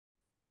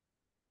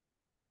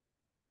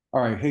All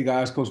right, hey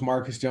guys, Coach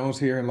Marcus Jones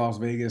here in Las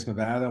Vegas,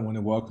 Nevada. I want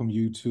to welcome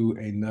you to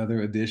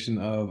another edition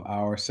of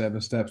our Seven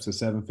Steps to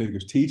Seven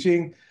Figures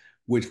teaching,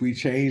 which we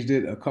changed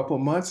it a couple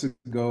of months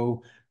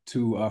ago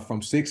to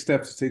from 6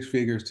 steps to 6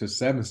 figures to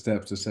 7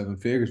 steps to 7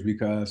 figures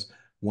because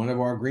one of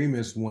our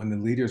agreements when the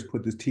leaders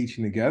put this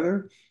teaching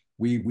together,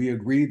 we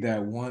agreed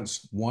that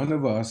once one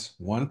of us,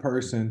 one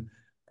person,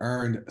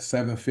 earned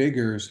 7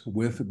 figures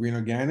with Green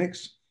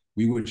Organics,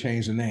 we would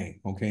change the name.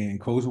 Okay,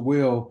 and Coach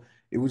Will,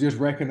 it was just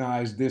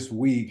recognized this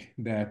week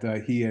that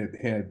he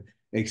had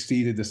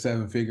exceeded the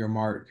 7 figure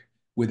mark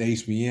with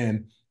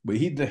HBN, but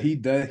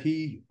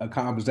he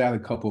accomplished that a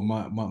couple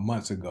of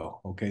months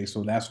ago. Okay,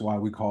 so that's why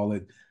we call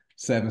it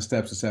 7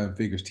 steps to 7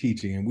 figures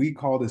teaching, and we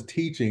call this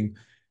teaching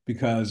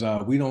because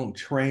we don't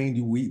train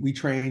you. We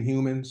train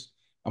humans.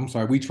 I'm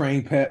sorry, we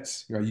train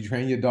pets. Right? You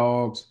train your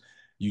dogs.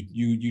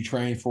 You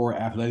train for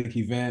athletic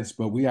events,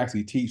 but we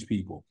actually teach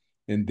people.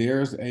 And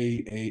there's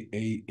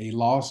a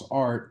lost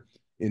art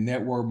in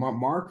network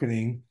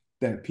marketing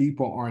that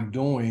people aren't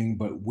doing,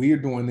 but we're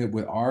doing it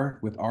with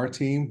our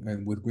team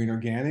and with Green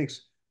Organics,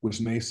 which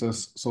makes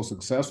us so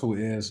successful.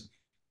 Is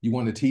you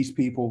want to teach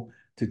people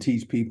to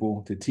teach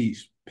people to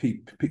teach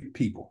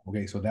people.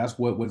 Okay, so that's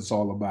what it's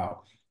all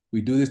about.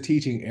 We do this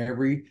teaching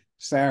every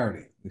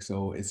Saturday,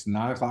 so it's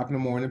 9 o'clock in the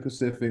morning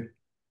Pacific,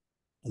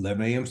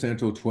 11 a.m.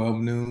 Central, 12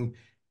 noon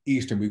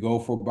Eastern. We go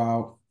for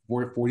about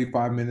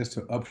 45 minutes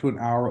to up to an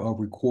hour of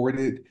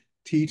recorded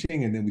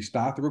teaching, and then we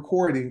stop the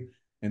recording,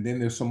 and then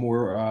there's some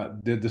more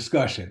the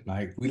discussion.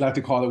 Like we like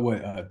to call it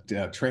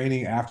what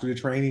training after the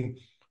training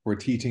or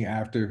teaching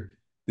after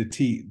the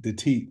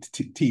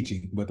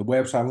teaching. But the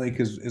website link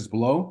is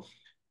below,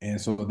 and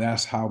so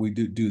that's how we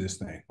do this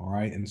thing. All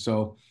right, and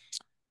so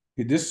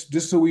this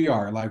is who we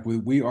are. Like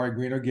we are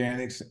Green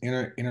Organics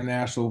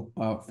international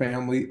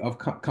family of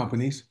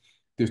companies.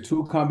 There's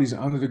two companies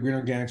under the Green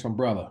Organics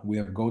umbrella. We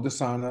have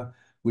Goldasana,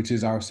 which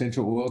is our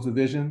essential oils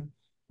division.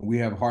 We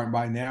have Heart and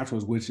Body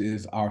Naturals, which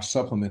is our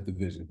supplement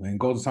division. And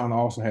Goldasana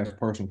also has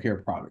personal care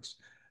products.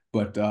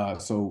 But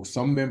so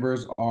some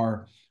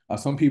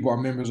people are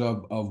members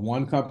of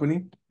one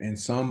company, and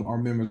some are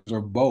members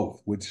of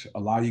both, which a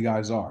lot of you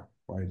guys are,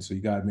 right? So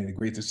you guys made a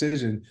great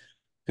decision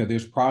because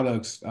there's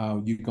products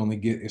you can only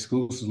get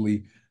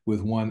exclusively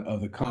with one of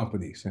the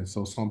companies. And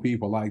so some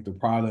people like the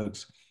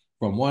products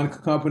from one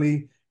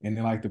company and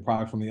they like the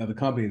product from the other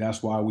company.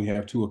 That's why we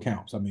have two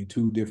accounts. I mean,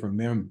 two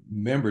different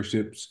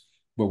memberships,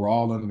 but we're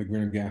all under the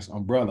Green Organics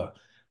umbrella.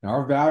 Now,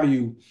 our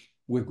value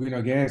with Green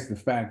Organics is the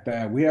fact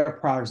that we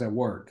have products that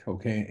work,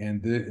 okay, and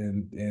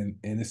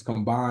it's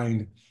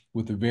combined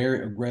with a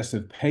very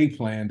aggressive pay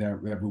plan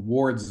that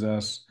rewards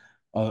us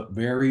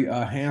very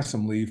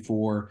handsomely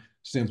for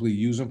simply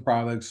using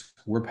products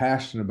we're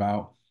passionate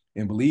about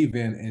and believe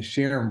in and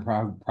sharing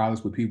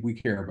products with people we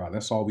care about.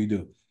 That's all we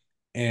do.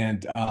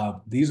 And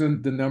these are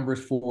the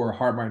numbers for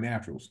Heart Mind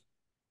Naturals.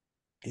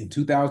 In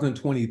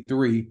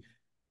 2023,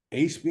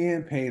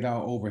 HBN paid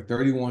out over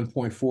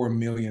 $31.4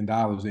 million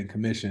in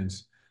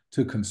commissions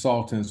to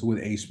consultants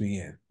with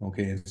HBN.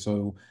 Okay, and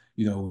so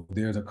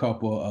there's a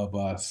couple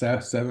of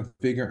 7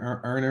 figure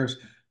earners.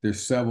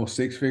 There's several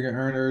 6 figure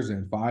earners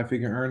and 5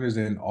 figure earners,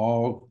 and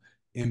all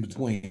in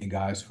between,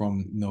 guys,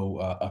 from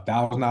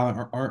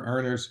 $1,000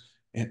 earners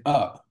and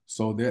up.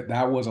 So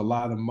that was a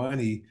lot of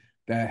money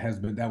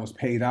that was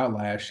paid out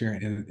last year,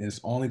 and it's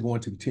only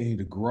going to continue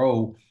to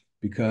grow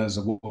because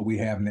of what we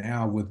have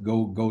now with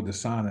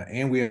Goldasana.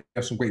 And we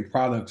have some great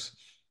products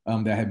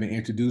that have been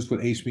introduced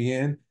with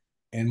HBN,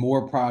 and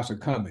more products are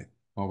coming.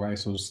 All right,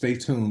 so stay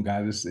tuned,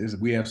 guys.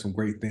 We have some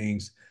great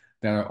things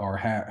that are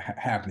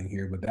happening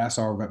here, but that's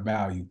our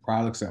value: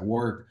 products that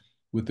work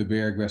with the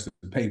very aggressive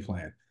pay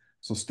plan.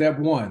 So step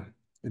one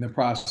in the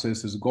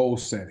process is goal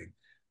setting.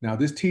 Now,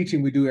 this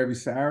teaching we do every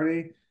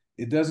Saturday,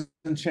 it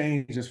doesn't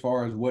change as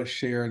far as what's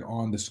shared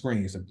on the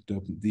screens.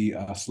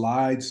 The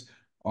slides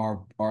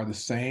are the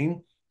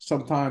same.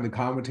 Sometimes the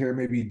commentary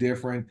may be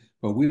different,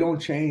 but we don't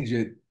change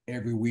it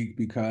every week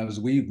because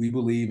we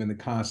believe in the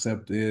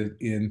concept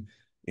in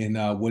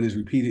what is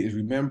repeated is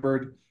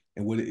remembered,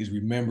 and what is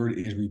remembered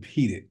is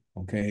repeated.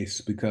 Okay,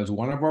 because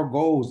one of our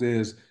goals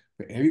is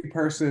for every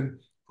person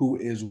who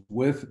is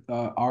with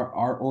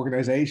our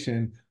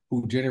organization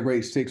who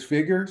generates 6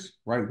 figures,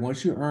 right?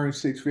 Once you earn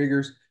 6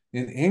 figures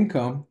in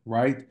income,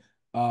 right?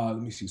 Let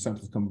me see,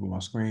 something's coming up on my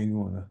screen.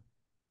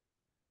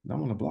 I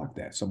want to block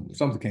that.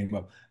 Something came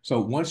up.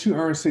 So once you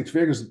earn 6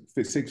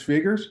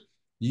 figures,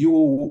 you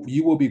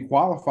will be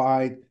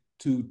qualified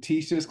to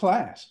teach this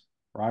class,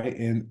 right?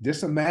 And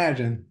just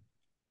imagine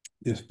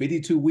there's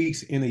 52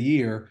 weeks in a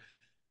year.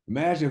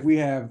 Imagine if we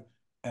have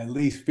at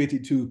least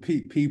 52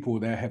 people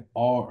that have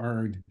all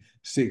earned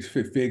 6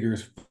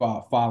 figures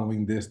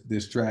following this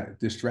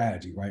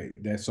strategy, right?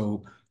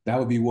 That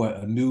would be what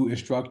a new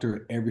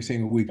instructor every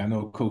single week. I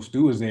know Coach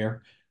Stu is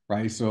there,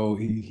 right? So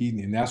he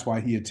and that's why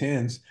he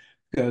attends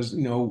because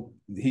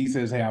he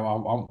says, "Hey, I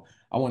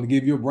want to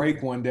give you a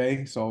break one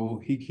day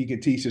so he can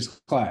teach this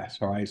class."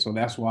 All right, so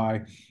that's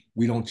why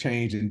we don't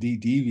change and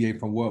deviate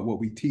from what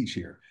we teach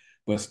here.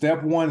 But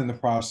step one in the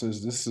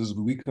process, this is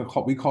we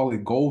call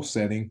it goal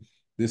setting.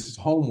 This is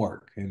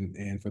homework,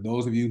 and for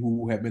those of you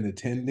who have been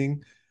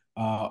attending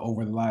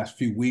over the last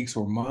few weeks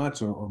or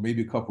months or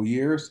maybe a couple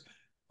years,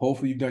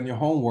 hopefully you've done your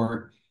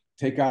homework.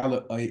 Take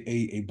out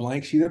a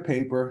blank sheet of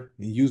paper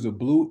and use a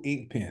blue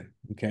ink pen.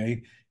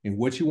 Okay, and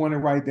what you want to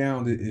write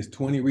down is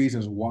 20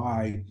 reasons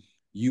why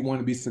you want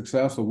to be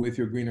successful with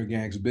your Green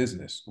Organics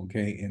business.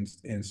 Okay,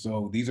 and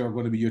so these are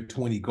going to be your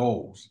 20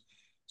 goals.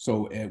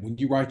 So when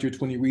you write your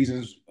 20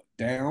 reasons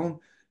down,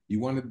 you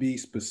want to be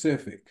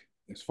specific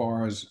as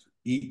far as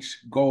each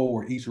goal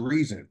or each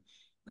reason.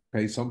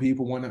 Okay, some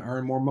people want to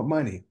earn more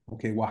money.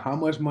 Okay, well, how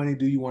much money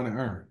do you want to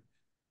earn?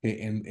 Okay,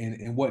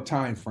 and what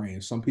time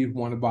frame? Some people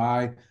want to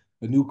buy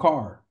a new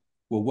car.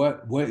 Well,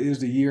 what is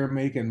the year,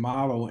 make, and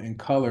model and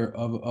color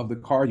of the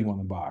car you want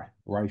to buy?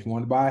 Right? If you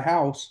want to buy a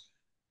house,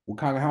 what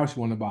kind of house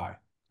you want to buy?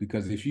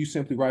 Because if you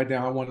simply write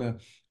down, I want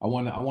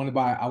to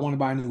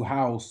buy a new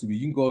house, you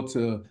can go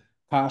to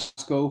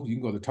Costco, you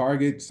can go to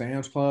Target,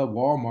 Sam's Club,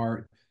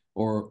 Walmart,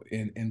 or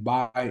and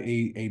buy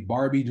a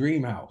Barbie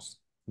dream house,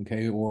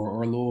 okay,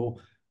 or a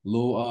little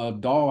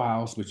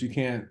dollhouse, but you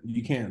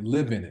can't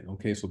live in it.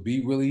 Okay, so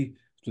be really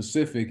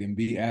specific and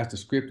be as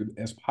descriptive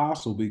as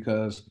possible,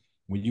 because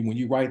when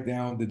you write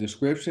down the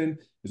description,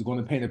 it's going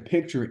to paint a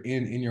picture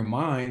in your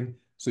mind,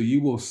 so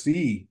you will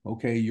see,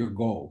 okay, your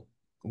goal.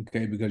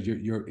 Okay, because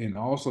you're and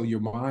also your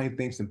mind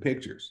thinks in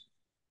pictures.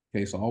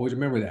 Okay, so always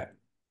remember that.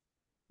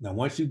 Now,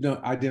 once you've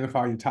done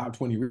identify your top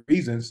 20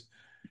 reasons,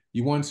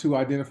 you want to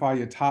identify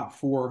your top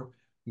four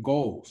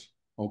goals.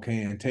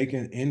 Okay, and take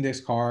an index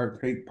card,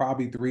 take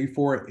probably 3,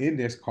 4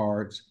 index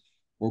cards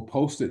or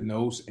post-it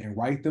notes and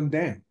write them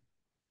down.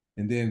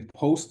 And then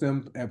post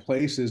them at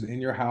places in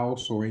your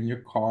house or in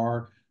your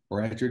car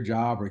or at your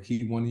job, or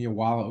keep one in your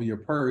wallet or your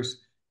purse,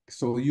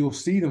 so you'll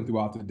see them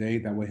throughout the day.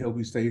 That will help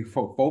you stay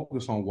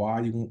focused on why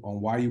you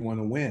want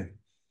to win.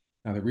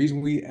 Now, the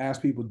reason we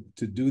ask people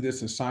to do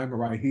this assignment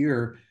right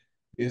here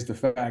is the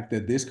fact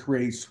that this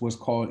creates what's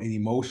called an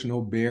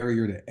emotional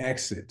barrier to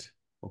exit.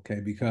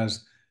 Okay,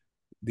 because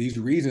these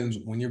reasons,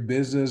 when your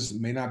business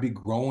may not be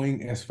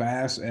growing as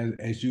fast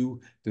as you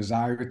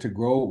desire it to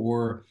grow,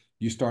 or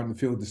you're starting to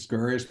feel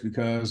discouraged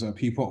because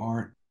people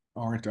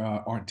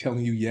aren't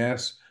telling you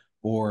yes,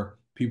 or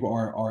people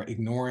are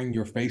ignoring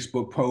your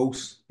Facebook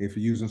posts if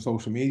you're using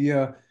social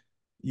media,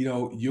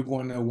 you're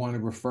going to want to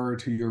refer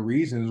to your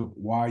reasons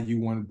why you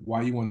want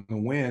to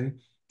win,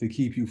 to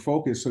keep you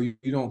focused so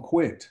you don't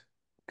quit.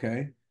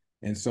 Okay.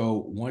 And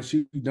so once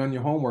you've done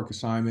your homework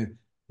assignment,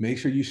 make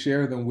sure you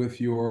share them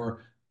with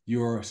your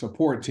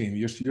support team.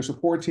 Your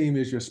support team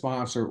is your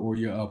sponsor or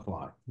your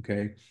upline.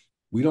 Okay.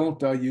 We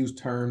don't use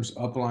terms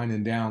upline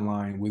and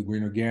downline with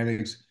Green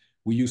Organics.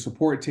 We use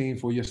support team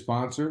for your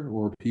sponsor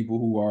or people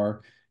who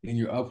are in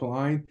your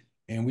upline.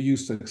 And we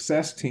use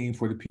success team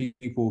for the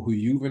people who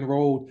you've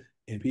enrolled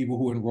and people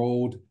who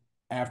enrolled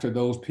after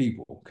those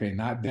people. Okay.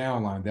 Not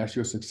downline. That's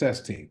your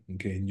success team.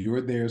 Okay. And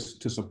you're there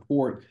to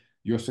support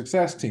your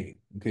success team.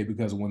 Okay.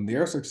 Because when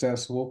they're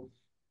successful,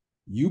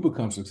 you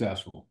become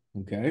successful.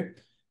 Okay.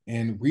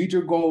 And read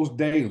your goals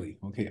daily.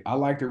 Okay. I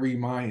like to read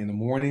mine in the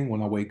morning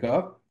when I wake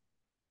up,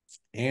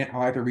 and I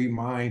like to read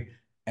mine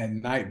at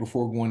night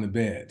before going to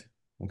bed.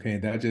 Okay.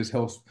 That just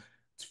helps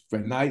for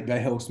night.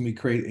 That helps me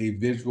create a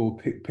visual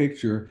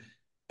picture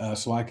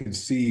so I can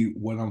see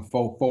what I'm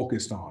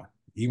focused on.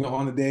 Even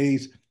on the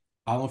days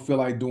I don't feel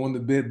like doing the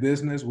big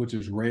business, which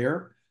is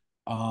rare.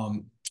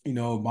 Um,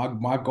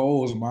 my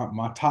goals,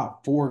 my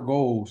top four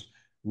goals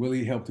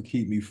really help to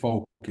keep me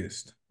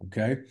focused.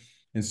 Okay.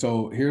 And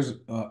so here's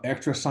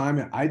extra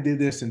assignment. I did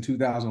this in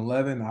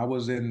 2011. I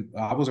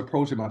was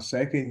approaching my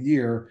second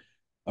year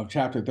of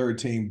Chapter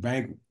 13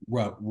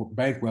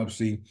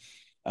 bankruptcy.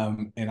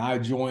 And I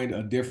joined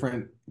a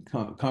different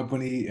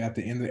company at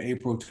the end of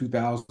April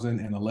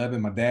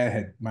 2011.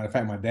 Matter of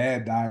fact, my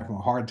dad died from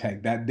a heart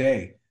attack that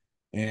day.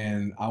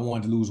 And I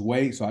wanted to lose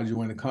weight. So I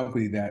joined a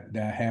company that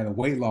had a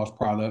weight loss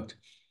product.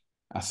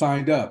 I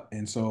signed up.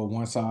 And so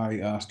once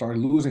I started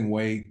losing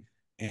weight,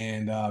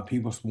 and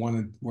people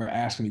were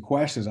asking me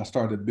questions, I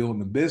started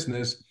building a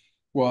business.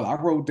 Well, I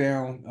wrote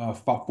down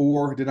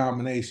four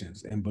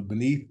denominations, and but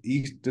beneath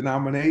each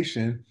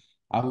denomination,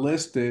 I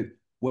listed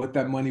what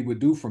that money would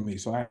do for me.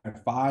 So I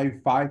had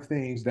five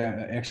things that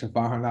an extra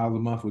 $500 a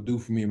month would do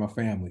for me and my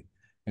family: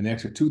 an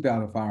extra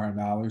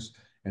 $2,500,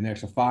 an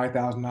extra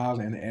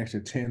 $5,000, and an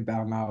extra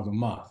 $10,000 a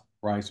month.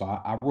 Right. So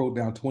I wrote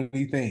down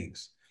 20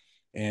 things,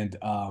 and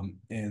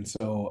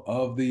so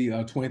of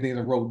the 20 things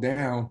I wrote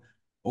down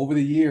over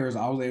the years,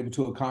 I was able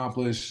to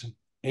accomplish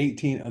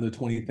 18 of the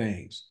 20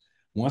 things.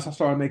 Once I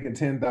started making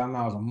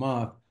 $10,000 a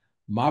month,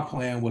 my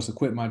plan was to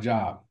quit my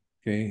job.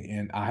 Okay.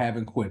 And I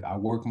haven't quit. I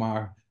work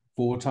my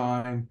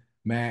full-time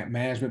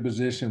management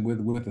position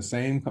with the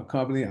same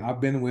company I've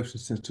been with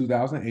since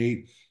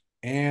 2008.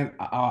 And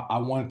I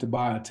wanted to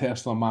buy a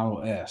Tesla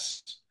Model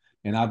S.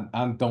 And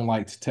I don't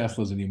like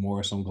Teslas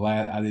anymore. So I'm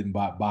glad I didn't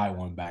buy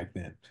one back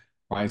then.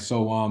 Right.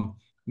 So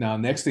now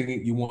next thing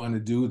you want to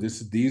do,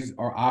 these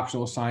are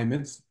optional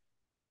assignments.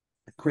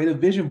 Create a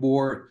vision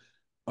board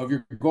of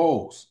your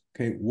goals.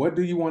 Okay, what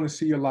do you want to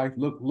see your life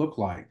look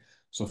like?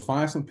 So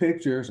find some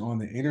pictures on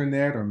the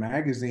internet or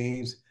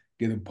magazines,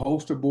 get a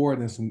poster board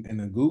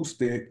and a glue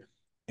stick,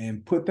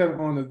 and put that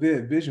on the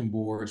vision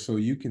board so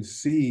you can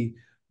see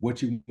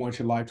what you want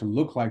your life to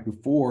look like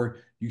before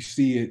you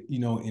see it,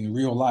 in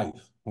real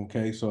life.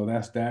 Okay, so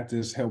that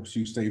just helps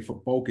you stay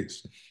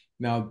focused.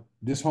 Now,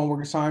 this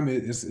homework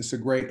assignment is it's a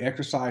great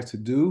exercise to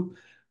do,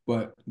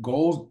 but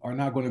goals are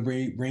not going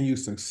to bring you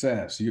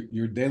success.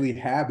 Your daily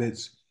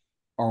habits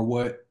are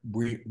what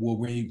will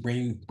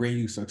bring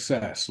you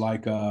success.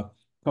 Like a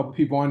couple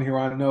people on here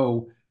I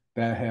know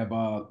that have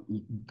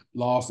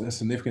lost a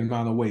significant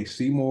amount of weight.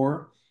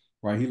 Seymour,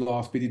 right? He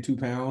lost 52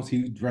 pounds.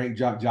 He drank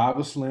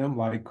Java Slim,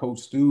 like Coach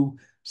Stu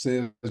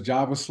says.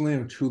 Java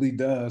Slim truly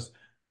does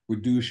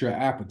reduce your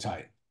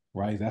appetite,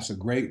 right? That's a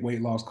great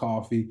weight loss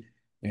coffee,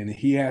 and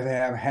he has to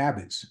have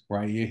habits,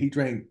 right? Yeah, he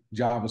drank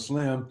Java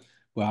Slim,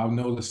 but I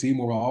know that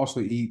Seymour will also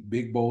eat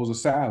big bowls of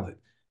salad.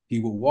 He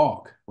would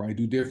walk, right?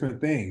 Do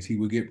different things. He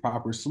would get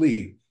proper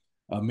sleep.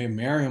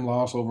 Miriam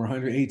lost over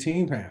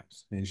 118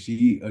 pounds, and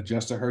she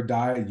adjusted her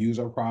diet, used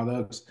her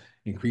products,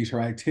 increased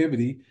her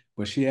activity,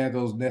 but she had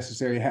those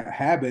necessary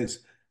habits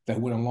that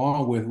went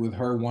along with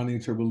her wanting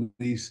to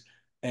release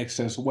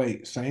excess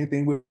weight. Same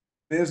thing with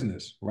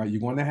business, right? You're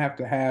going to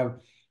have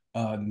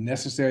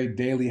necessary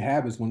daily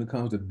habits when it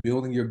comes to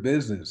building your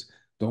business.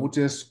 Don't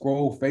just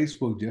scroll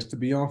Facebook just to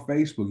be on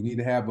Facebook. You need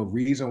to have a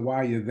reason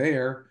why you're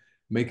there,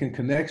 making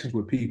connections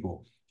with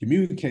people,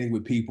 communicating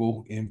with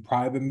people in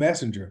private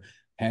messenger,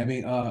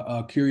 having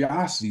a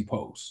curiosity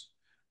post,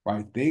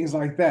 right? Things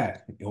like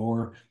that.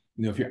 Or,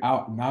 if you're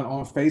out not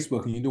on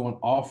Facebook and you're doing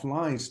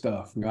offline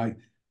stuff, right?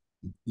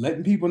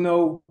 Letting people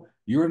know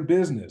you're in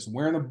business,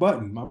 wearing a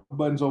button. My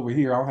button's over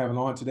here. I don't have it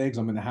on today because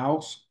I'm in the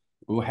house.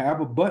 We'll have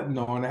a button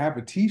on. I have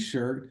a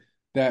t-shirt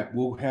that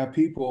will have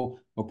people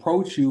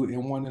approach you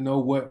and want to know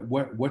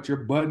what your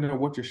button or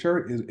what your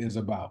shirt is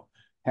about.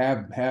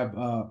 Have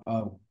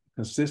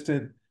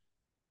consistent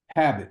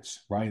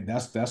habits, right?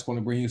 That's going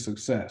to bring you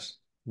success,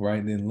 right?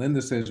 And then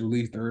Linda says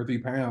release 33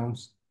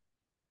 pounds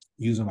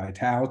using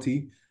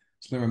Vitality,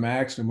 Slimmer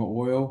Max, Slimmer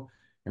Oil,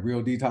 and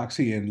Real Detox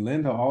Tea. And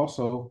Linda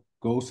also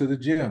goes to the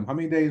gym. How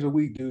many days a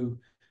week do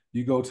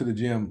you go to the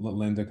gym,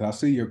 Linda? Because I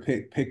see your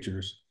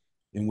pictures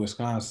in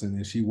Wisconsin,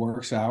 and she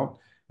works out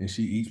and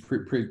she eats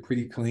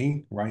pretty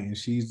clean, right? And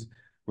she's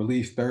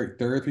released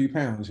 33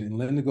 pounds. And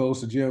Linda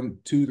goes to the gym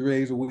 2 3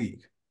 days a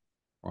week,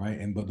 right?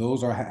 And but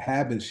those are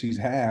habits she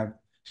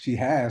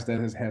has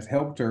that has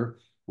helped her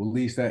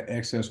release that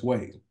excess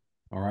weight.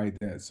 All right,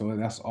 so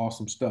that's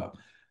awesome stuff.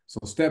 So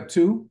step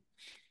two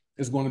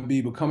is going to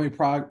be becoming a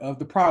product of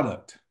the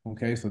product.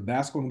 Okay, so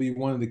that's going to be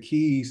one of the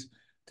keys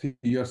to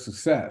your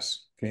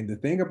success. Okay, the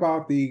thing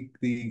about the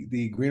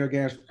Green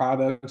Organics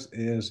products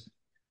is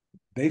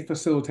they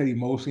facilitate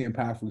emotionally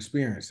impactful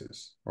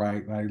experiences,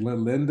 right? Like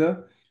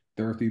Linda,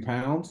 30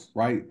 pounds,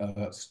 right?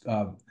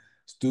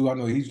 Stu, I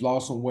know he's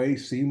lost some weight.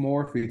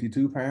 Seymour,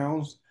 52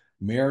 pounds.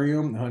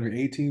 Miriam,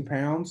 118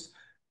 pounds.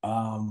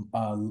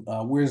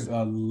 Where's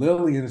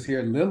Lillian is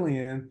here.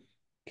 Lillian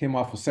came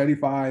off of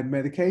 75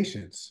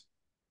 medications,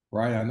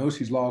 right? I know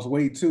she's lost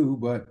weight too,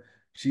 but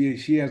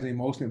she has an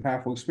emotionally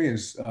impactful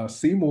experience.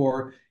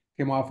 Seymour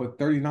came off of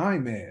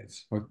 39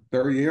 meds or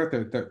 30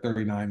 or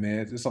 39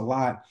 meds. It's a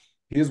lot.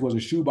 His was a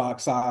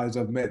shoebox size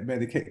of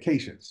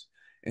medications.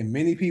 And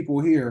many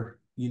people here,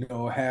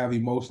 have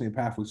emotionally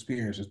impactful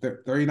experiences.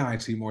 39,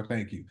 Seymour,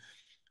 thank you.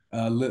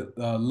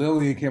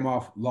 Lillian came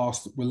off,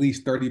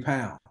 released 30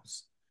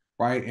 pounds,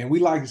 right? And we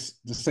like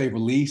to say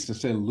release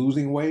instead of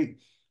losing weight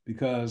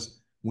because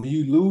when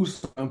you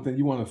lose something,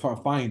 you want to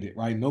find it,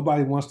 right?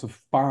 Nobody wants to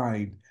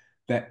find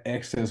that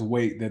excess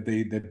weight that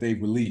they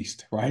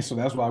released, right? So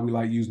that's why we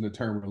like using the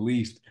term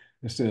released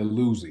instead of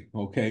losing,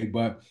 okay?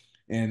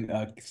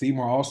 And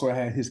Seymour also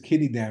had his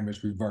kidney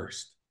damage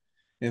reversed.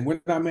 And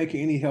we're not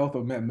making any health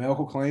or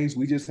medical claims.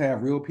 We just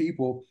have real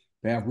people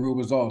that have real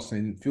results.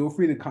 And feel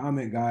free to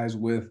comment, guys,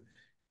 with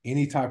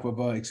any type of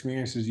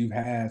experiences you've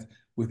had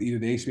with either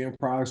the HBN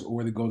products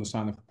or the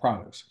GoToSign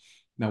products.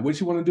 Now, what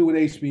you want to do with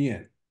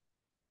HBN?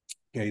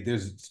 Okay,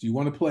 you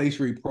want to place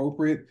your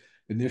appropriate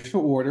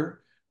initial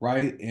order,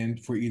 right?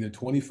 And for either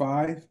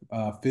 25,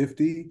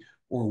 50,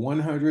 or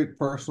 100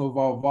 personal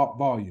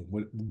volume.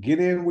 Get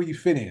in where you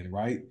fit in,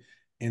 right?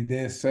 And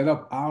then set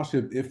up aisle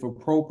if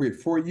appropriate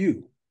for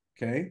you.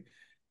 Okay.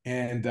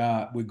 And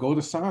we go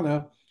to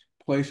Sana,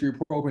 place your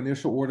appropriate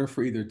initial order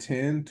for either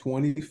 10,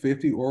 20,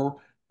 50, or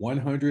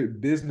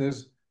 100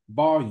 business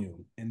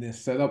volume. And then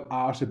set up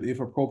aisle if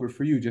appropriate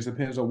for you. Just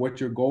depends on what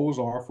your goals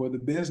are for the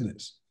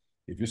business.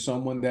 If you're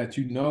someone that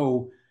you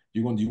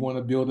want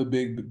to build a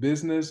big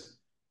business,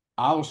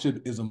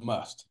 authorship is a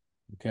must.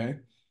 Okay.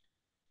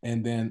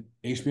 And then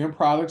HBN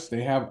products,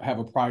 they have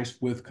a price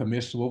with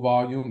commissionable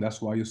volume.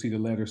 That's why you'll see the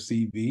letter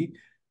CV.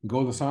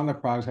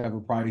 GoToSign products have a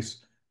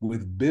price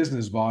with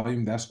business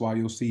volume. That's why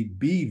you'll see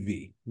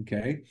BV.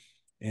 Okay.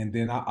 And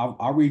then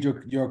I'll read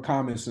your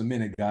comments in a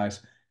minute,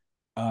 guys.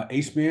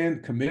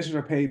 HBN commissions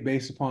are paid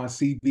based upon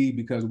CV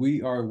because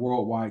we are a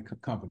worldwide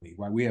company,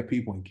 right? We have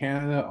people in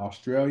Canada,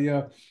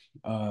 Australia,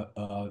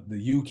 the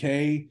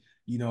UK,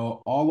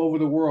 all over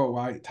the world,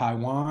 right?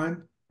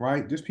 Taiwan,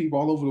 right? Just people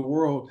all over the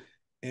world,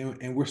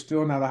 and we're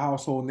still not a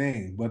household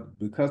name. But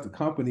because the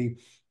company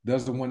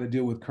doesn't want to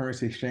deal with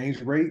currency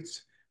exchange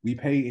rates, we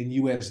pay in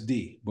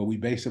USD, but we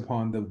base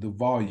upon the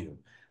volume.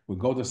 With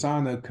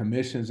GoldAsana,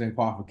 commissions and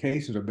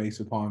qualifications are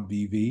based upon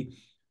BV.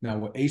 Now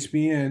with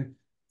HBN,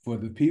 for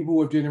the people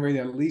who have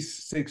generated at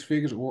least six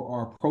figures or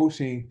are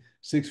approaching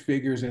six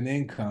figures in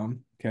income,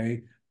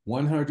 okay,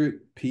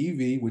 100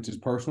 PV, which is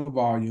personal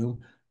volume,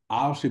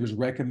 authorship is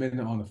recommended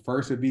on the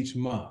first of each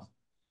month,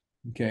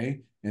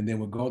 okay? And then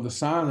with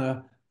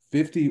GoldAsana,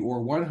 50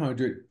 or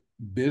 100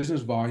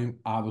 business volume,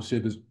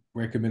 authorship is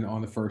recommended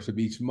on the first of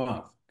each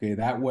month, okay?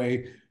 That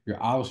way,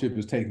 your authorship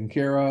is taken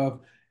care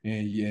of,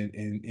 and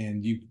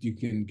you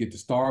can get the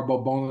star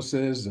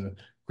bonuses,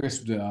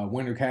 the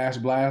winter cash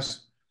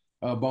blast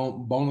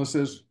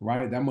bonuses,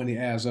 right? That money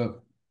adds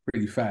up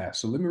pretty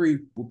fast. So let me read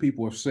what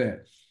people have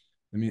said.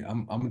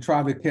 I'm gonna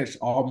try to catch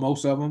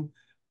most of them.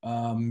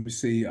 Let me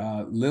see.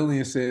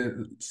 Lillian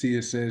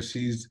says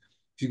she's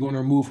going to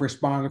remove her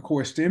spinal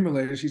cord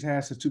stimulator she's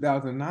had since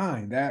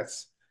 2009.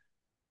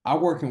 I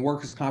work in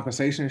workers'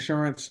 compensation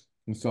insurance,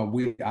 and so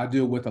I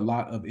deal with a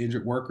lot of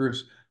injured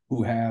workers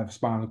who have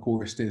spinal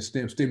cord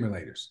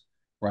stimulators,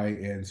 right?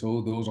 And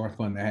so those are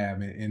fun to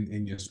have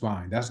in your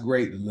spine. That's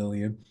great,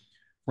 Lillian.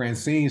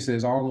 Francine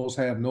says, I almost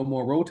have no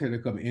more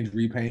rotator cuff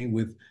injury pain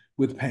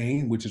with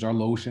pain, which is our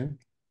lotion.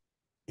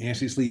 And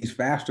she sleeps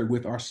faster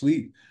with our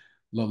sleep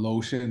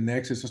lotion.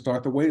 Next is to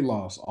start the weight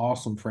loss.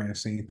 Awesome,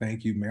 Francine.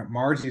 Thank you.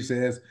 Margie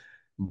says,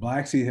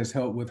 Black Seed has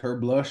helped with her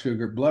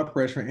blood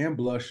pressure, and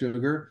blood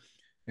sugar.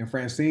 And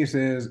Francine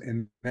says,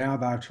 and now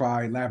that I've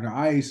tried lavender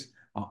ice,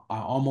 I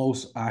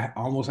almost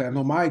have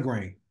no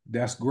migraine.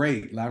 That's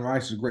great. Lavender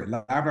ice is great.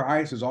 Lavender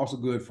ice is also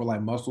good for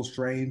like muscle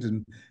strains,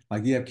 and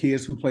like you have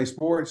kids who play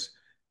sports,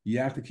 you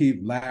have to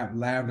keep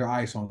lavender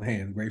ice on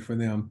hand. Great for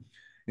them.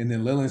 And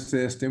then Lillian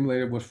says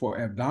stimulator was for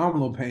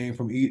abdominal pain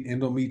from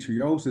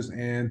endometriosis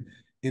and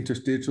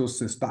interstitial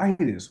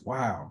cystitis.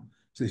 Wow.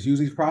 Says use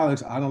these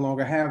products. I no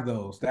longer have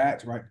those.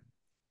 That's right.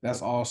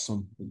 That's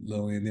awesome,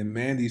 Lillian. And then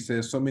Mandy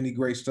says so many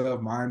great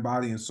stuff. Mind,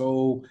 body, and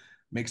soul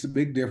makes a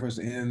big difference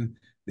in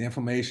the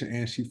inflammation,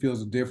 and she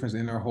feels a difference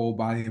in her whole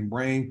body and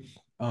brain.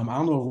 I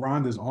don't know if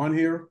Rhonda's on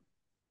here,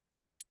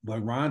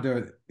 but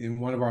Rhonda, in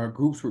one of our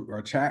groups,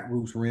 our chat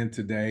groups we're in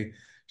today,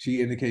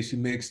 she indicates she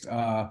mixed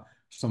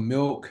some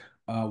milk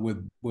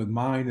with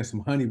mine and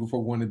some honey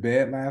before going to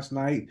bed last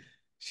night.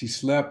 She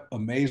slept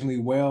amazingly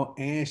well,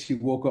 and she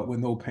woke up with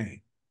no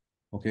pain.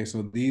 Okay,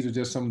 so these are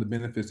just some of the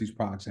benefits these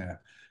products have.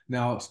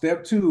 Now,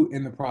 step two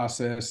in the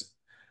process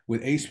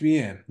with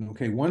HBN.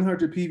 Okay,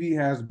 100 PV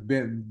has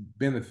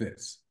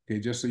benefits. Okay,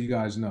 just so you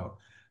guys know.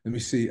 Let me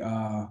see.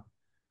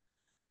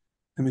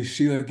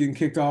 Sheila getting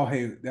kicked off.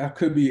 Hey, that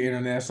could be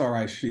internet. That's all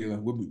right, Sheila.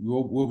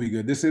 We'll be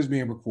good. This is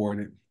being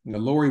recorded.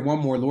 Lori, one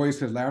more. Lori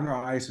says lavender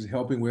ice is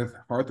helping with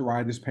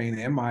arthritis, pain,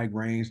 and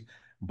migraines.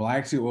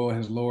 Black seed oil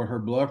has lowered her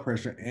blood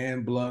pressure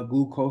and blood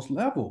glucose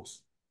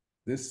levels.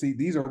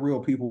 These are real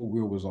people,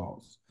 real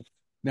results.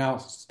 Now,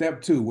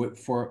 step two,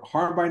 for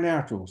Heart by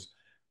Naturals,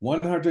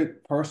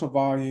 100 personal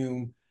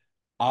volume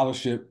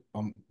authorship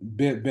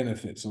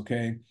benefits,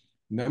 okay?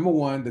 Number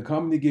one, the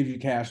company gives you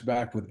cash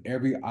back with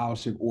every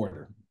authorship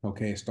order,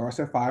 okay? It starts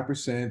at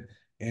 5%,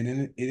 and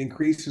then it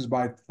increases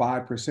by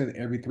 5%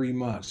 every 3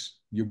 months.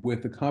 You're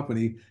with the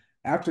company.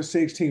 After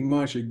 16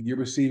 months, you're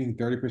receiving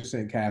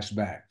 30% cash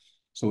back.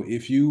 So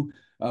if you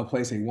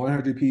place a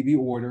 100 PV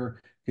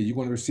order, you're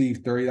going to receive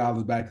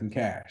 $30 back in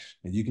cash,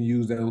 and you can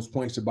use those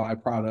points to buy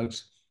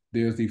products.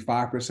 There's the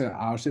 5%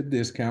 authorship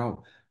discount.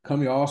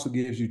 Company also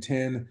gives you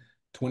 10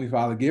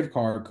 $25 gift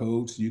card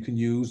codes you can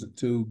use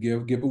to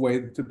give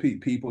away to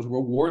people to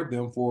reward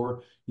them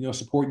for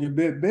supporting your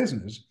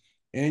business.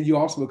 And you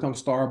also become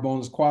star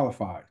bonus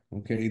qualified.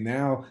 Okay,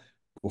 now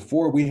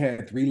before we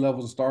had 3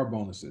 levels of star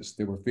bonuses.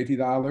 There were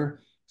 $50,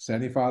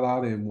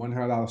 $75, and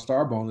 $100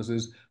 star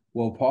bonuses.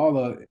 Well,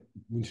 Paula,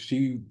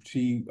 she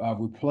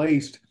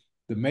replaced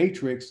the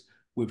matrix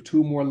with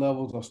 2 more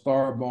levels of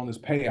star bonus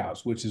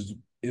payouts, which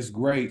is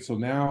great. So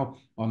now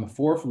on the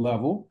 4th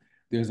level,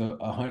 there's a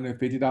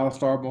 $150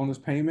 star bonus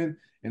payment.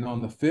 And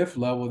on the 5th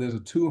level, there's a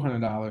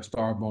 $200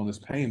 star bonus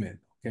payment.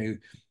 Okay.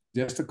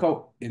 Just to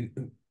go,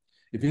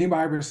 if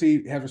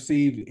anybody has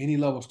received any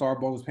level of star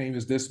bonus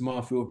payments this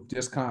month,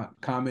 just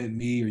comment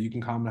me, or you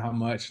can comment how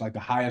much, like the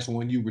highest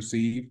one you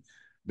received.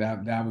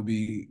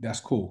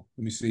 That's cool.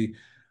 Let me see.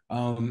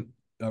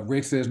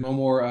 Rick says no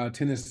more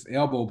tennis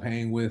elbow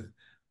pain with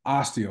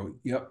osteo.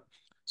 Yep.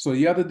 So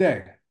the other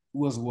day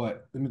was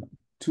what?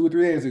 2 or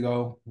 3 days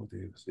ago,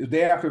 the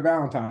day after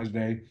Valentine's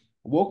Day,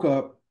 I woke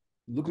up,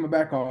 looked in my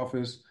back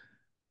office.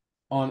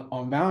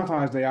 On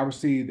Valentine's Day, I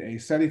received a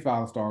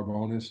 $75 star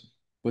bonus.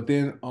 But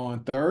then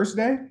on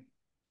Thursday,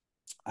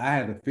 I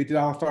had a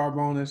 $50 star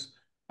bonus,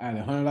 I had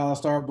a $100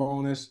 star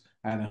bonus,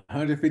 I had a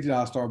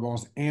 $150 star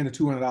bonus, and a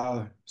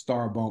 $200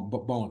 star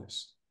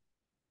bonus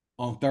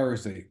on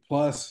Thursday,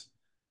 plus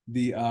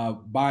the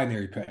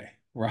binary pay,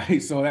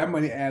 right? So that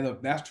money add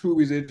up. That's true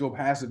residual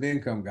passive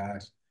income,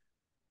 guys.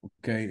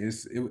 Okay,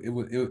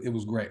 it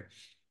was great.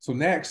 So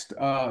next,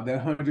 that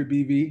 100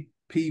 BV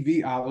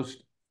PV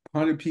hours,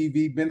 100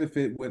 PV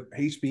benefit with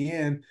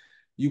HBN,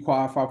 you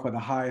qualify for the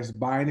highest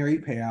binary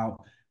payout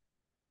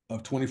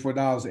of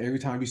 $24 every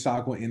time you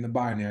cycle in the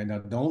binary. Now,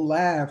 don't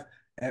laugh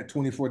at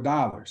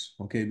 $24,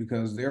 okay?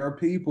 Because there are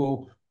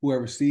people who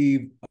have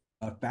received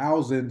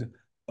 1,000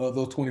 of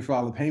those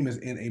 $24 payments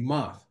in a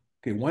month.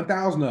 Okay,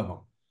 1,000 of them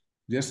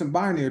just in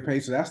binary pay.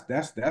 So that's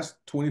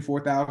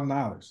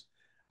 $24,000.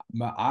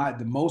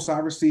 The most I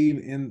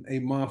received in a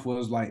month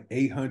was like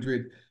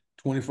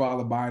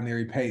 $824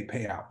 binary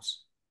payouts.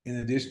 In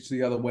addition to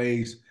the other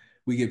ways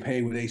we get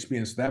paid with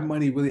HBN. So that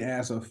money really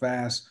adds up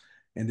fast.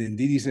 And then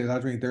Didi says, I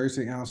drink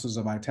 36 ounces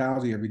of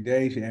Vitality every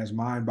day. She adds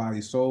Mind,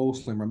 Body, Soul,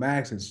 Slimmer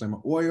Max, and Slimmer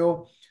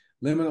Oil,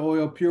 lemon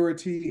oil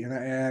purity, and I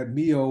add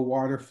Mio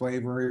water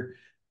flavor.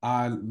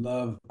 I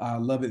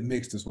love it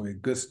mixed this way.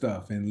 Good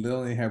stuff. And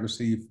Lillian have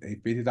received a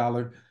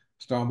 $50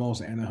 Star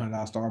bonus and a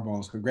 $100 Star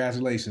bonus.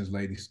 Congratulations,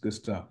 ladies. Good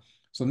stuff.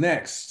 So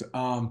next,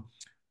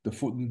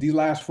 these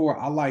last four,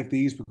 I like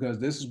these because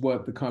this is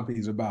what the company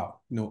is about.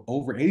 You know,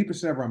 over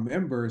 80% of our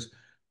members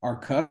are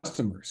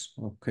customers.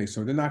 Okay,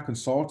 so they're not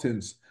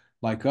consultants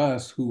like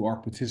us who are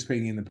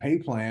participating in the pay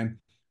plan.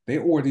 They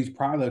order these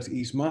products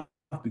each month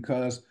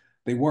because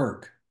they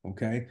work.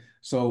 Okay,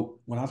 so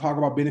when I talk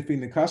about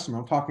benefiting the customer,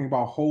 I'm talking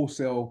about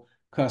wholesale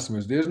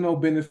customers. There's no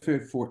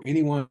benefit for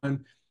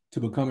anyone to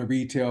become a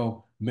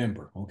retail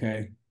member.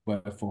 Okay,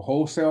 but for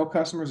wholesale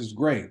customers, it's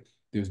great.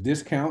 There's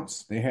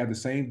discounts. They have the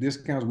same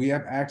discounts we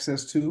have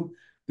access to.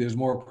 There's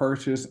more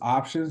purchase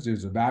options.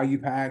 There's the value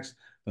packs,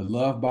 the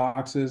love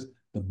boxes,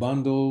 the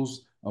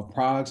bundles of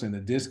products and the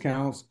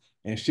discounts.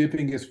 And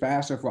shipping is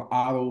faster for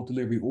auto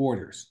delivery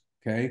orders.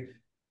 Okay.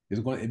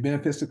 It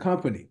benefits the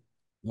company,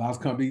 allows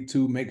the company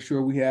to make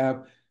sure we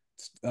have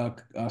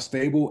a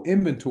stable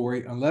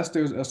inventory. Unless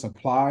there's a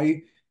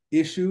supply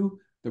issue,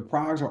 the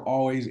products are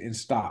always in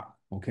stock.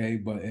 Okay,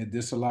 but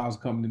this allows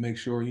the company to make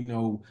sure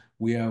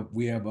we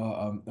have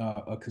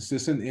a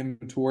consistent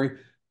inventory.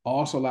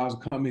 Also allows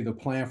the company to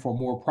plan for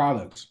more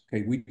products.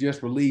 Okay, we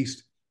just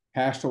released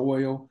castor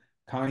oil,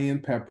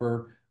 cayenne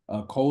pepper,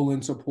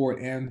 colon support,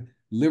 and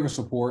liver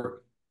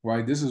support.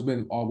 Right, this has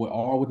been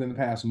all within the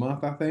past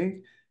month, I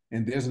think.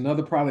 And there's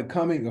another product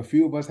coming. A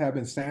few of us have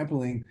been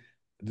sampling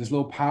this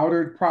little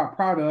powdered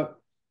product.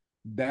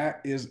 That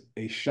is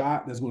a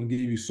shot that's going to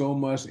give you so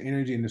much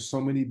energy, and there's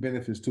so many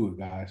benefits to it,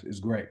 guys. It's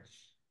great.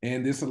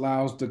 And this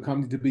allows the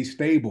company to be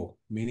stable,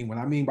 meaning what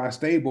I mean by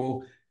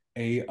stable,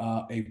 a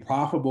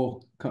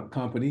profitable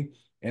company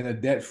and a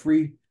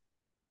debt-free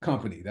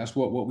company. That's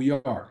what we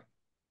are.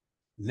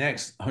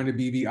 Next, 100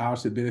 BV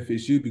obviously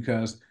benefits you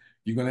because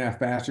you're going to have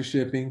faster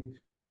shipping.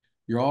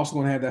 You're also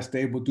going to have that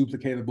stable,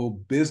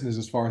 duplicatable business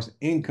as far as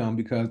income,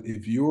 because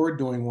if you're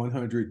doing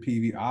 100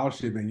 PV auto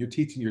ship and you're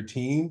teaching your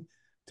team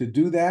to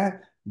do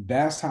that,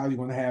 that's how you're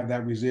going to have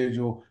that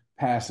residual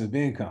passive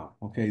income.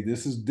 Okay,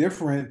 this is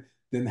different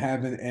than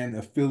having an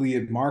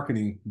affiliate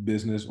marketing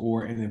business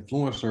or an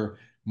influencer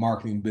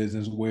marketing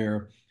business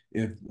where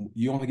if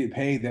you only get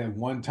paid that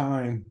one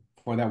time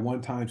for that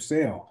one-time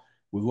sale.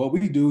 With what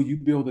we do, you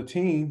build a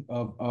team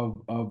of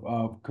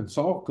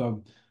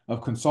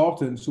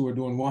consultants who are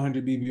doing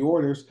 100 BB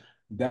orders.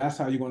 That's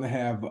how you're going to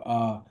have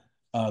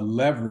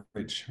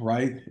leverage,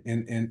 right?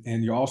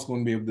 And you're also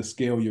going to be able to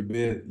scale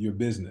your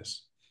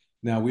business.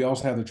 Now, we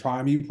also have the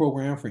Try Me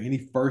program for any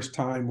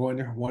first-time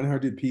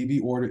 100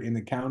 PV order in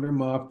the calendar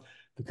month.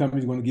 The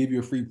company's going to give you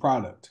a free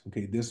product.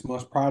 Okay, this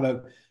month's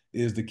product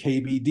is the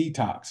KB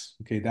Detox.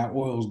 Okay, that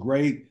oil is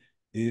great.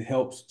 It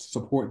helps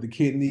support the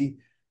kidney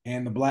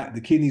and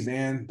the kidneys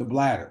and the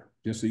bladder,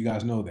 just so you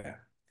guys know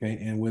that.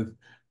 Okay, and with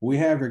what we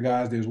have here,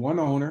 guys, there's one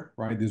owner,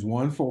 right? There's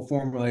one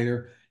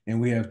formulator, and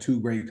we have two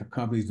great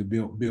companies to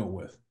build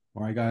with.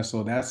 All right, guys.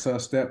 So that's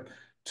step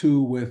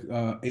two with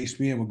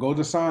HBN. With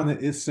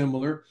Goldasana, it's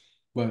similar,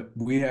 but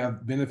we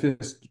have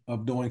benefits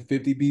of doing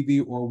 50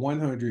 BV or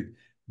 100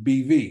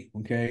 BV.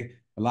 Okay,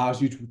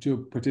 allows you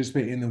to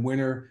participate in the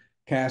winter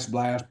Cash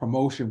Blast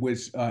promotion,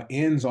 which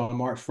ends on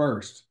March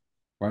 1st.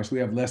 Right, so we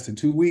have less than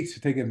 2 weeks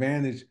to take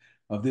advantage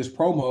of this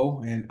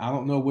promo, and I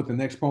don't know what the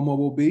next promo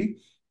will be,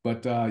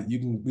 but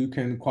you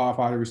can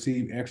qualify to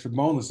receive extra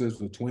bonuses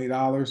for $20,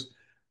 $30,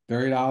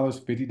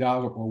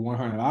 $50, or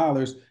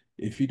 $100.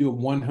 If you do a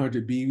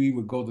 100 BV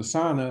with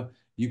Goldasana,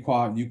 you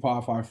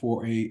qualify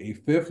for a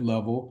fifth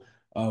level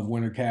of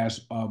winter cash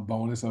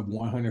bonus of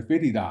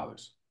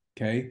 $150.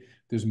 Okay,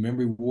 there's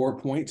member reward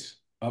points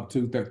up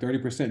to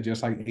 30%,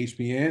 just like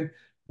HBN.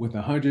 With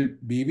 100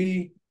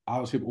 BV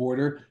auto-ship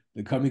order,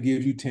 the company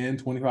gives you 10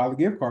 $25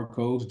 gift card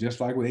codes, just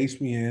like with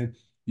HBN.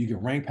 You can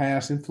rank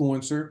past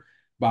influencer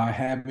by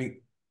having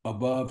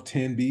above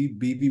 10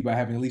 BV, by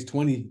having at least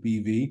 20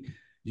 BV.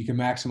 You can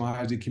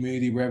maximize the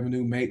community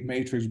revenue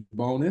matrix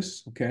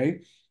bonus, okay?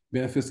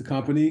 Benefits the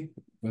company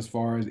as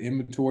far as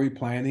inventory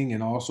planning,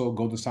 and also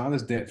Goldasana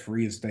is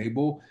debt-free and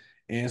stable.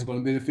 And it's going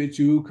to benefit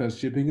you because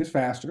shipping is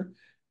faster.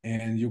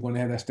 and you're going to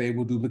have that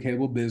stable,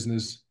 duplicatable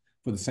business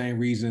for the same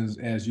reasons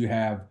as you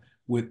have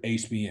with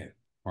HBN.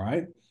 All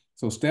right.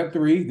 So step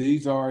three,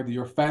 these are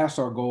your fast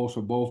start goals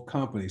for both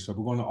companies. So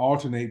we're going to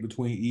alternate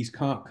between each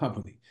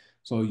company.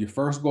 So your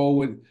first goal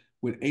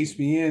with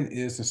HBN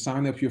is to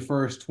sign up your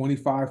first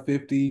 25,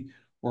 50,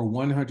 or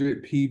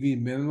 100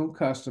 PV minimum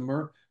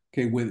customer,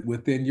 okay,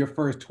 within your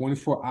first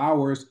 24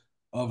 hours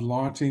of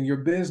launching your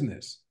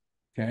business.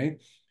 Okay.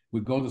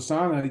 With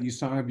GoToSana, you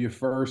sign up your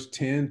first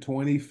 10,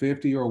 20,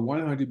 50, or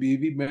 100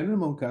 BV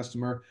minimum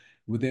customer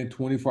within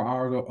 24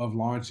 hours of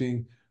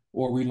launching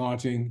or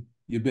relaunching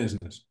your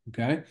business.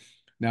 Okay.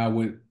 Now,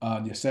 with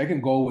your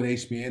second goal with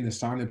HBN is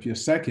sign up your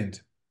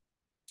second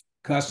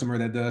customer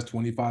that does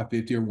 25,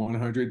 50, or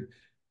 100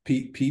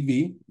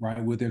 PV,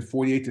 right, within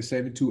 48 to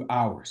 72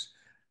 hours.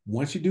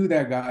 Once you do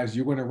that, guys,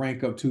 you're going to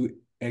rank up to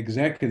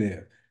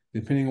executive.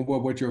 Depending on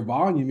what your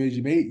volume is,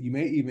 you may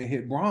even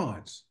hit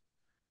bronze,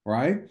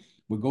 right?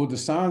 With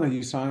GoToSana,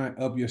 you sign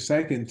up your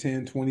second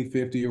 10, 20,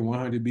 50, or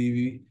 100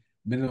 BV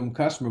minimum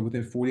customer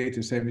within 48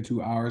 to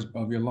 72 hours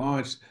of your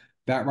launch.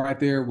 That right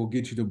there will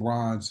get you to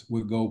bronze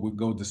with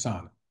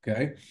GoToSana,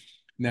 okay?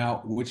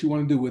 Now, what you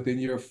want to do within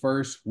your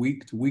first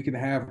week to week and a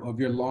half of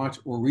your launch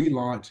or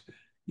relaunch,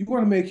 you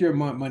want to make your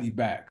money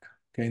back.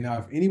 Okay. Now,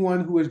 if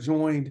anyone who has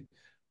joined,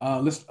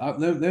 let's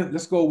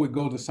go with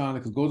GoToSana,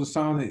 because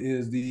GoToSana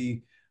is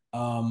the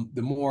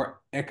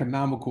more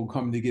economical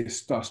company to get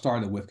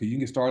started with, because you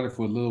can get started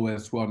for as little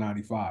as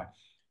 $12.95.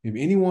 If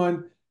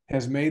anyone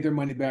has made their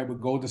money back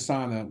with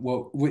GoToSana,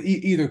 well, with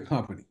either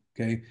company,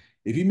 okay,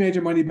 if you made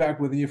your money back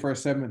within your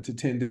first 7 to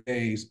 10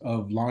 days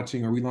of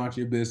launching or relaunching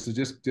your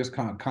business, just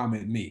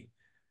comment me.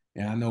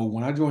 And I know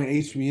when I joined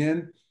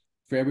HBN,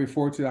 February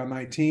 4th,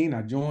 2019,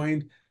 I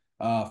joined.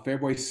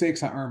 February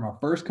 6th, I earned my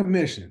first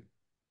commission.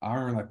 I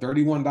earned like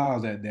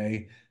 $31 that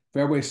day.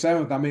 February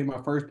 7th, I made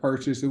my first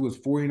purchase. It was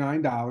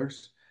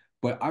 $49,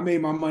 but I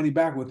made my money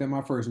back within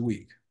my first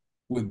week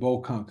with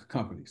both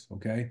companies.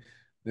 Okay.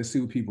 Let's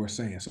see what people are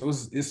saying. So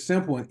it's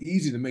simple and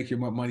easy to make your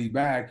money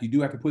back. You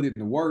do have to put it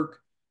into work,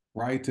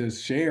 right, to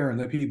share and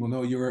let people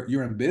know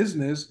you're in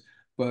business.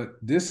 But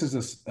this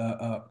is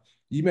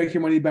you make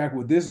your money back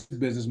with this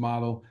business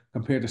model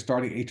compared to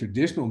starting a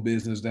traditional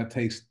business that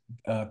takes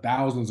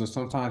thousands or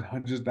sometimes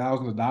hundreds of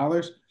thousands of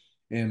dollars.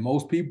 And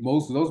most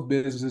of those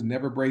businesses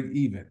never break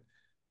even.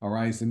 All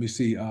right, so let me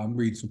see.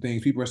 Read some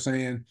things. People are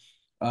saying,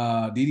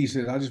 Didi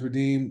says, I just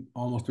redeemed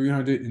almost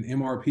 300 in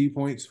MRP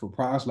points for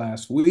products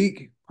last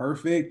week.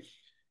 Perfect.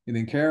 And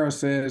then Kara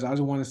says, I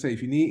just want to say,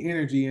 if you need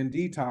energy and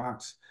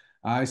detox,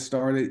 I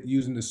started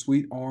using the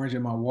sweet orange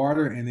in my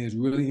water and it's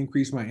really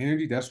increased my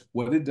energy. That's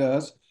what it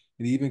does.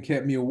 It even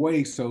kept me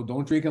awake. So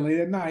don't drink it late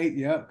at night.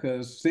 Yep,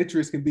 because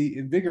citrus can be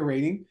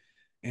invigorating.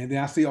 And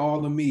then I see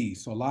all the me.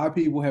 So a lot of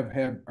people have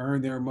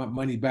earned their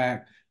money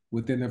back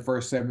within the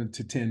first 7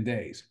 to 10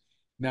 days.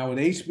 Now with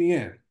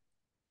HBN,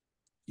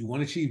 you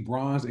want to achieve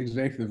bronze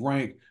executive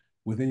rank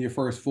within your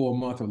first full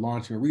month of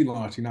launching or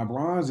relaunching. Now,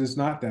 bronze is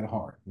not that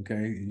hard.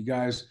 Okay. You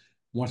guys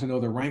want to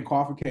know the rank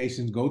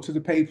qualifications, go to the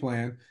pay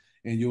plan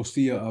and you'll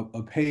see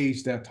a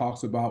page that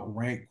talks about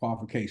rank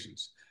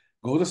qualifications.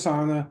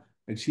 GoToSana,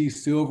 achieve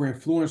silver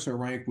influencer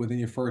rank within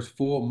your first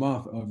full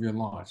month of your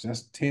launch.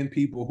 That's 10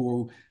 people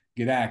who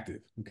get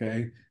active.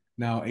 Okay.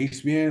 Now,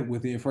 HBN,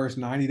 within your first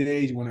 90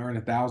 days, you want to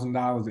earn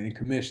 $1,000 in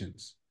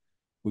commissions.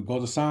 With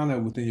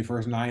GoToSana, within your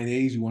first 90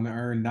 days, you want to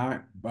earn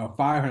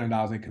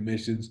 $500 in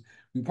commissions.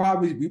 We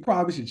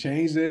probably should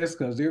change this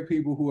because there are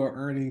people who are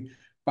earning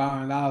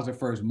 $500 their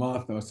first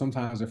month or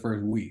sometimes their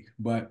first week.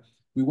 But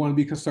we want to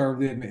be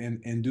conservative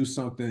and do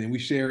something, and we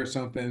share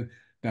something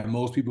that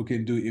most people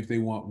can do if they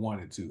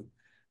wanted to.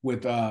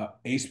 With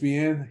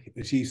HBN,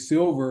 achieve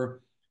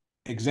silver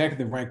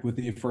executive rank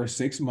within your first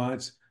 6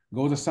 months.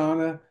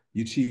 GoToSana,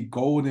 you achieve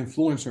gold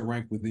influencer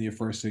rank within your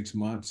first 6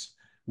 months.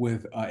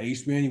 With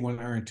HBN, you want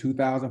to earn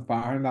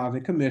 $2,500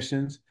 in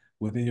commissions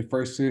within your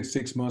first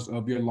 6 months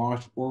of your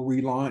launch or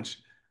relaunch.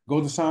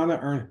 GoToSana,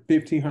 earn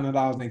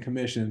 $1,500 in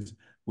commissions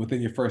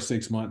within your first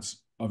 6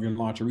 months of your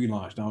launch or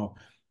relaunch. Now,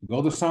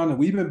 GoToSana,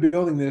 we've been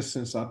building this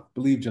since I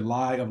believe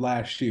July of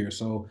last year.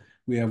 So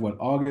we have what,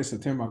 August,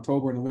 September,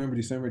 October, November,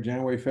 December,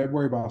 January,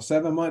 February, about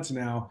 7 months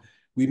now.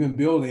 We've been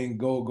building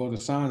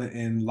GoToSana,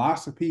 and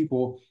lots of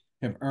people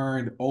have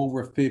earned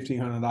over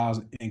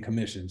 $1,500 in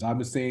commissions. I've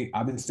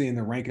been seeing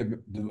the rank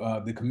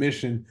of the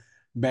commission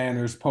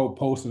banners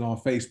posted on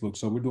Facebook.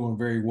 So we're doing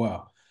very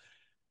well.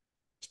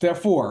 Step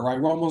 4, right?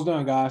 We're almost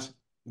done, guys.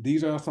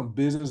 These are some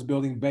business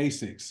building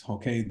basics.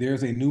 Okay,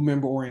 there's a new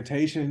member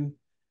orientation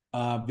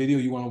video.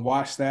 You want to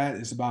watch that?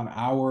 It's about an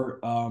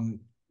hour.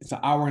 It's an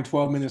hour and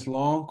 12 minutes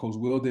long. Coach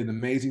Will did an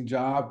amazing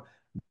job.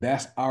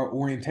 That's our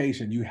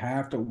orientation. You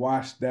have to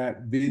watch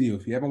that video.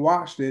 If you haven't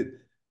watched it,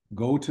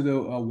 go to the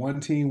One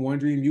Team, One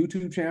Dream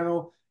YouTube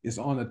channel. It's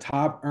on the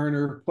Top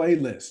Earner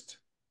playlist.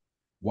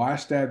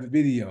 Watch that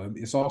video.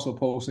 It's also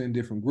posted in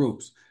different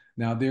groups.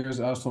 Now, there's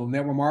also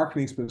network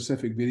marketing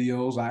specific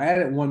videos. I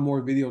added one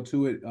more video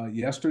to it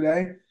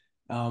yesterday,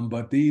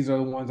 but these are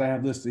the ones I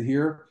have listed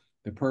here.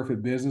 The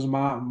Perfect Business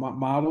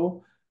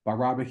Model by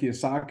Robert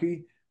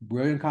Kiyosaki.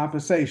 Brilliant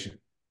Compensation.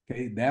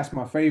 Okay, that's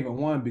my favorite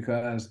one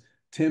because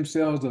Tim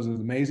Sells does an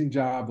amazing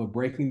job of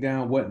breaking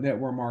down what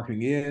network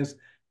marketing is.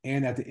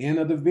 And at the end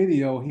of the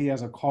video, he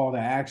has a call to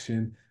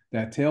action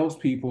that tells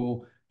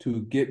people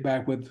to get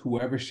back with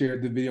whoever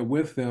shared the video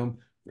with them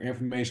for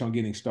information on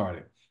getting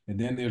started. And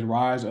then there's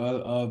Rise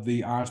of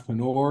the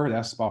Entrepreneur.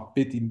 That's about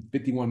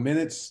 51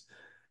 minutes.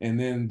 And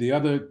then the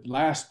other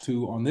last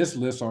two on this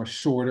list are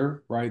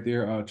shorter, right?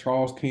 They're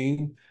Charles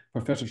King,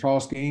 Professor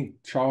Charles King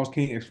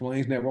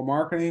explains network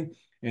marketing,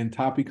 and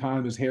top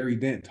economist Harry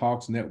Dent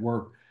talks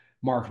network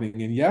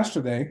marketing. And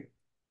yesterday,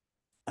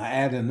 I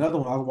added another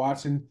one.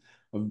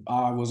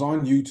 I was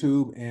on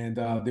YouTube, and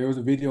there was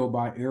a video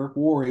by Eric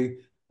Worre.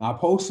 I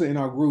posted in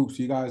our group, so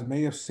you guys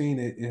may have seen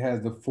it. It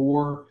has the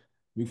four.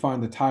 Let me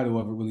find the title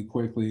of it really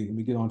quickly. Let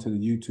me get onto the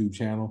YouTube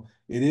channel.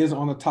 It is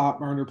on the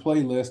top earner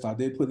playlist. I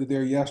did put it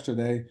there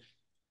yesterday.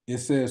 It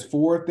says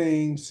four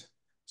things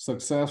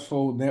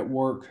successful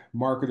network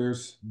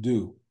marketers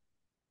do.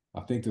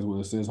 I think that's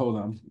what it says. Hold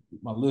on,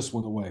 my list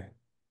went away. Let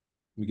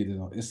me get it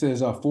on. It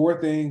says four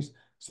things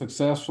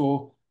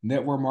successful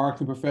network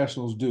marketing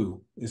professionals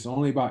do. It's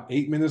only about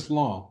 8 minutes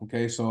long.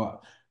 Okay, so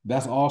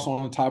that's also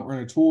on the Top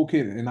Earner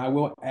Toolkit, and I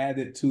will add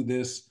it to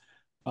this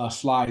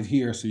slide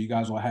here so you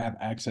guys will have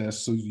access,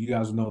 so you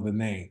guys will know the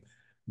name.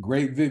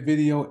 Great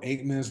video,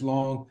 8 minutes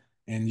long,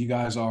 and you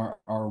guys are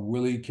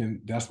really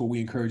can. That's what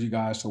we encourage you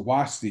guys to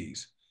watch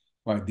these.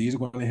 Right, these are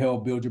going to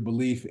help build your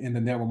belief in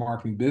the network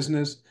marketing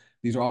business.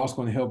 These are also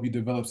going to help you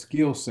develop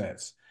skill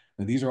sets.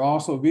 And these are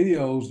also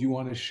videos you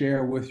want to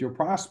share with your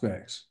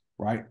prospects,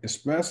 right?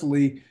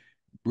 Especially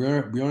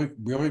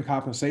brilliant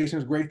compensation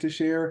is great to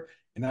share.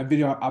 And that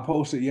video I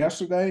posted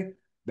yesterday,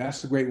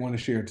 that's a great one to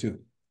share too.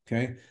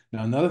 Okay.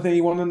 Now, another thing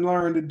you want to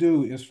learn to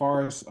do as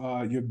far as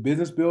your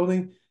business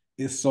building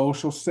is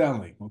social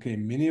selling. Okay.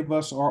 Many of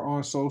us are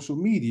on social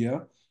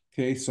media.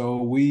 Okay.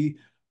 So we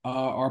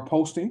are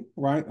posting,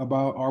 right,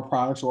 about our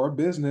products or our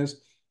business,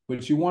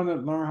 but you want to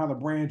learn how to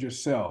brand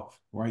yourself,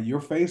 right? Your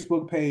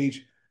Facebook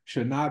page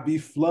should not be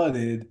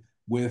flooded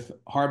with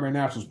Hardware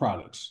Naturals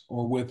products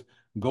or with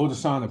Go to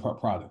Sauna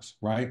products,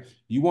 right?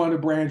 You want to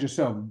brand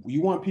yourself.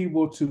 You want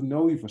people to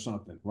know you for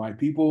something, right?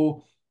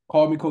 People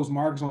call me Coach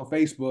Marcus on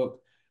Facebook,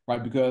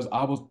 right? Because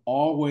I was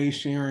always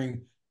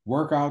sharing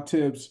workout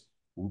tips,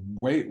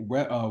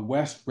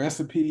 West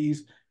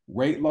recipes,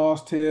 weight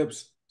loss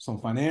tips, some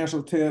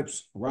financial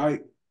tips, right?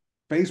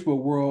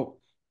 Facebook world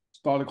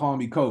started calling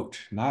me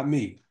Coach, not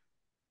me,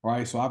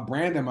 right? So I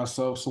branded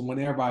myself. So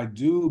whenever I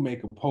do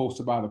make a post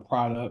about a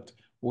product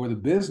or the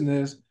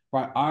business,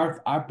 right,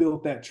 I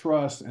built that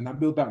trust and I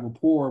built that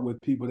rapport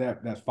with people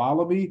that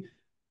follow me.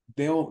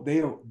 They'll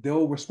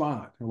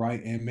respond,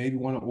 right, and maybe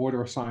want to order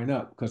or sign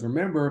up. Because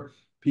remember,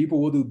 people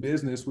will do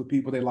business with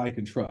people they like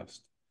and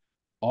trust.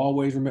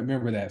 Always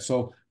remember that.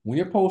 So when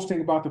you're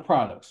posting about the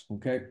products,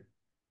 okay,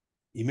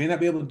 you may not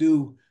be able to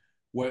do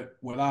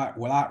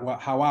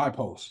how I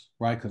post,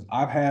 right? Because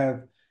I've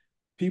had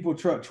people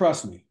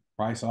trust me,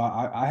 right? So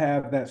I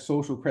have that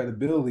social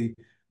credibility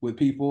with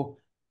people.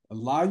 A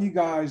lot of you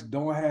guys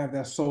don't have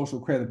that social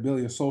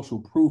credibility or social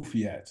proof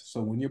yet.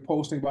 So when you're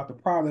posting about the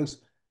products,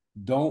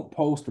 don't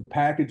post the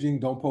packaging,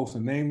 don't post the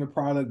name of the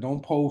product,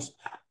 don't post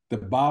the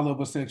bottle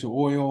of essential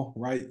oil,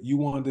 right? You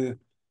want to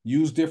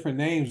use different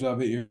names of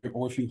it,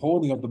 or if you're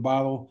holding up the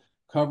bottle,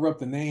 cover up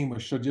the name or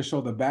just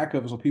show the back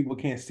of it so people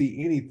can't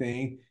see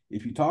anything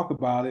if you talk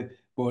about it.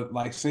 But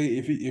like say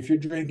if you're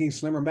drinking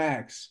Slimmer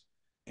Max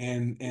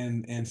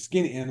and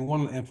skinny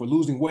and for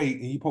losing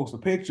weight and you post a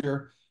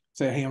picture,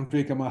 say, hey, I'm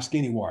drinking my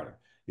skinny water.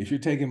 If you're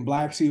taking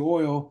black sea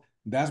oil,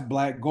 that's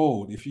black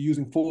gold. If you're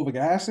using fulvic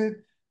acid,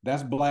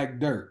 that's black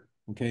dirt.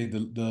 Okay. The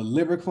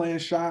liver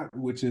cleanse shot,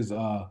 which is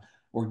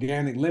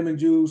organic lemon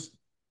juice,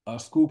 a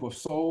scoop of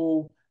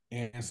soul,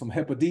 and some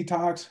HEPA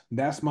detox,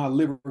 that's my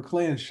liver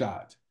cleanse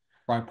shot.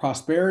 Right.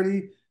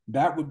 Prosperity,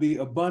 that would be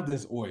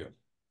abundance oil.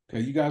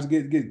 Okay, you guys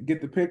get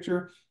the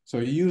picture. So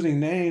you're using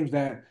names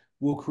that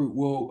will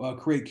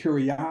create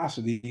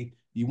curiosity.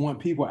 You want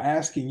people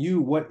asking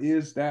you, what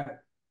is that?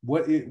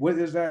 What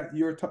is that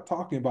you're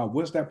talking about?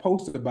 What's that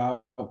post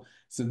about?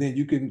 So then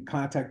you can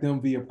contact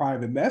them via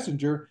private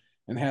messenger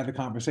and have the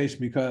conversation.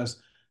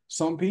 Because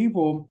some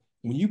people,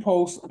 when you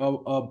post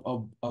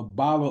a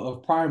bottle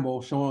of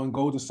Primal showing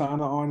Go to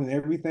Sauna on and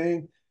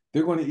everything,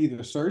 they're going to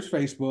either search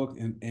Facebook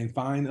and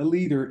find a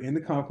leader in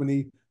the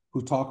company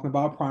who's talking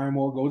about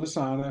Primal, Go to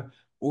Sauna,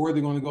 or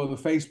they're going to go to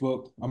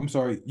Facebook, I'm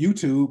sorry,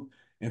 YouTube,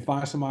 and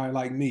find somebody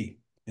like me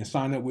and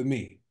sign up with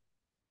me.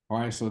 All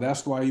right. So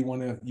that's why you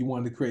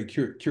want to create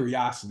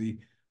curiosity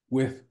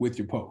with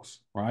your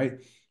posts. Right.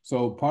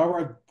 So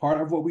part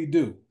of what we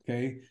do,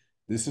 okay,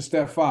 this is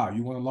step 5.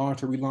 You want to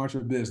launch or relaunch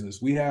your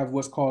business. We have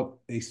what's called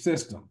a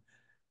system.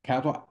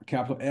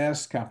 Capital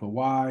S, capital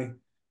Y,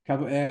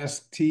 capital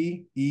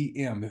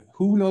STEM.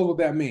 Who knows what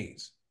that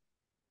means?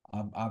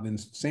 I've been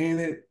saying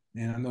it,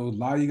 and I know a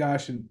lot of you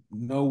guys should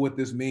know what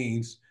this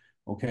means,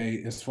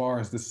 okay, as far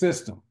as the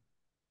system.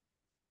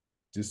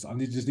 I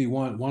just need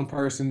one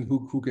person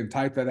who can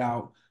type that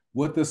out.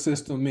 What the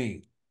system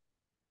mean?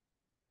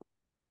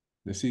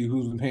 Let's see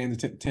who's been paying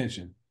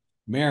attention.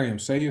 Miriam,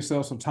 save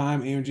yourself some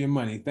time, energy, and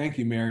money. Thank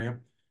you,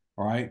 Miriam.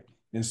 All right.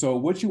 And so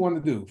what you want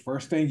to do,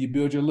 first thing, you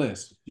build your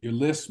list. Your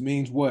list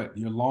means what?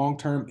 Your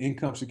long-term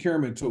income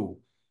securement tool.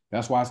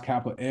 That's why it's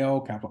capital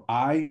L, capital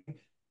I,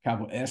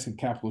 capital S, and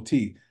capital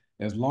T.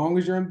 As long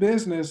as you're in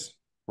business,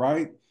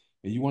 right,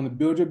 and you want to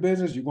build your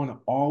business, you want to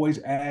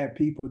always add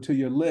people to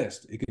your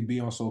list. It can be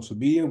on social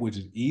media, which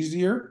is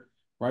easier,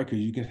 right? Because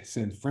you can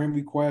send friend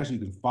requests, you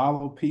can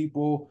follow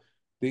people,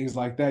 things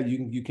like that.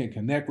 You can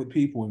connect with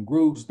people in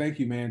groups. Thank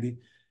you, Mandy.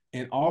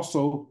 And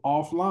also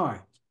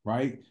offline,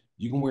 right?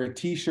 You can wear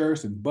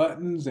t-shirts and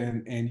buttons,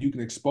 and you can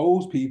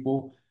expose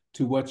people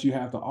to what you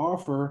have to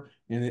offer.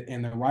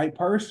 And the right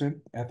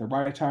person at the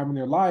right time in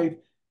their life,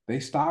 they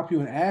stop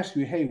you and ask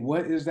you, hey,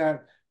 what is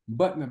that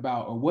button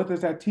about? Or what does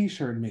that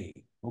t-shirt mean?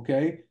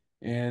 Okay.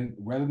 And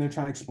rather than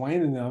trying to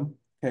explain to them,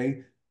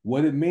 okay,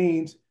 what it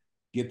means,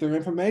 get their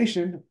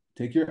information,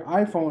 take your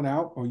iPhone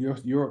out or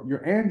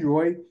your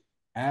Android,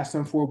 ask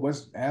them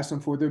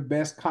for their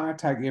best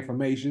contact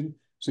information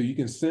so you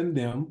can send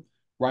them,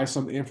 write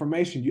some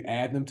information, you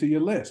add them to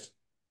your list.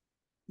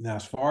 Now,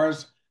 as far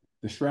as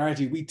the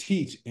strategy we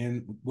teach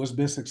and what's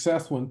been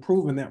successful and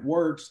proven that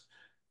works,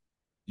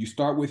 you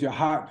start with your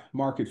hot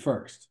market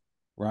first,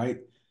 right?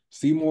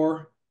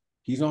 Seymour,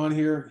 he's on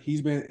here.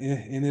 He's been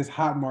in this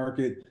hot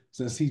market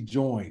since he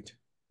joined,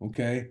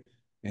 okay?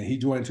 And he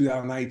joined in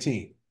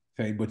 2019,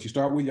 okay? But you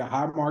start with your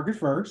hot market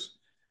first,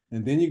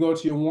 and then you go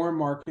to your warm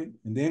market,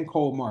 and then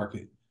cold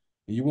market.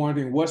 And you're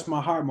wondering, what's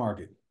my hot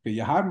market? Okay,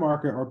 your hot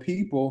market are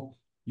people,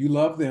 you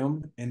love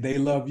them, and they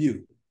love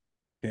you.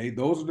 Okay,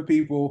 those are the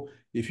people.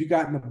 If you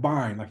got in a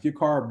bind, like your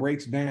car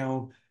breaks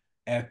down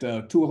at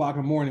 2 o'clock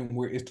in the morning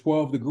where it's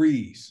 12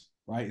 degrees,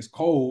 right? It's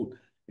cold,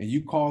 and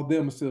you call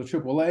them instead of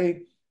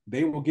AAA,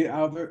 they will get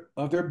out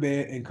of their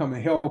bed and come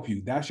and help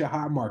you. That's your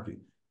hot market.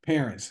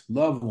 Parents,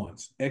 loved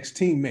ones,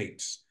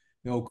 ex-teammates,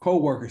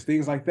 co-workers,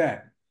 things like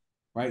that,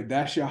 right?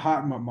 That's your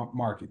hot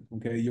market.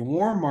 Okay, your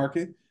warm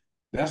market,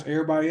 that's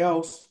everybody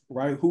else,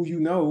 right? Who you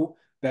know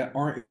that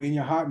aren't in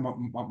your hot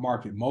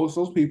market. Most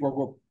of those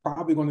people are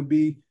probably going to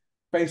be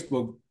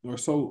Facebook or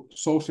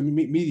social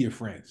media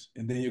friends.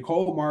 And then your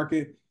cold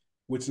market,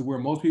 which is where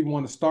most people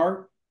want to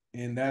start.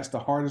 And that's the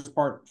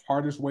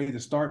hardest way to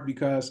start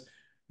because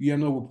you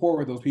have no rapport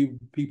with those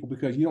people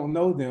because you don't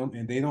know them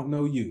and they don't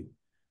know you.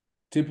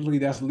 Typically,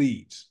 that's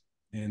leads.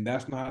 And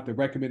that's not the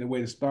recommended way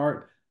to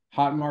start.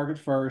 Hot market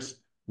first,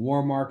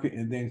 warm market,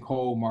 and then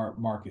cold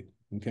market.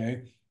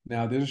 Okay.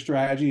 Now, there's a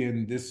strategy,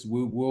 and this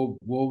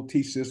we'll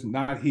teach this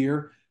not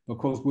here, but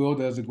Coach Will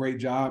does a great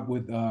job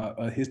with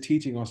his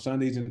teaching on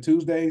Sundays and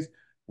Tuesdays.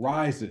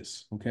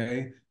 Rises,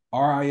 okay,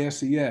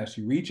 RISES.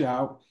 You reach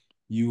out,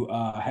 you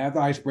have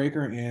the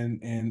icebreaker,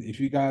 and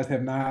if you guys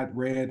have not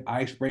read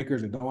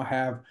Icebreakers and don't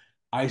have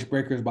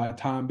Icebreakers by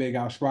Tom Big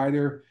Al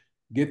Schreider,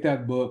 get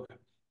that book.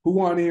 Who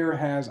on here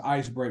has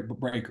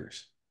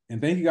icebreakers? And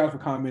thank you guys for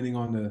commenting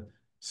on the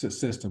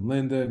system,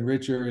 Linda and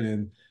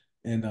Richard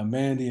and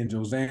Mandy and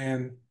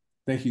Josanne.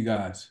 Thank you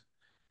guys.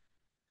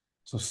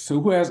 So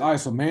who has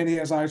ice? So Mandy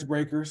has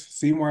icebreakers.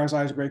 Seymour has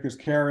icebreakers.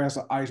 Kara has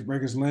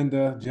icebreakers.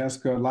 Linda,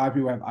 Jessica, a lot of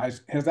people have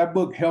ice. Has that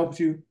book helped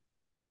you?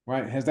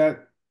 Right? Has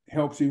that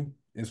helped you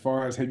as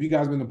far as have you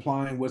guys been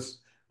applying what's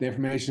the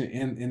information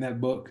in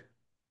that book?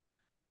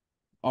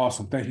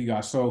 Awesome. Thank you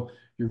guys. So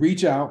you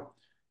reach out,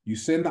 you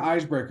send the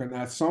icebreaker. And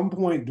at some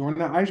point during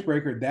the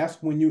icebreaker,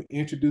 that's when you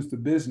introduce the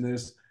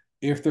business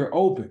if they're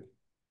open.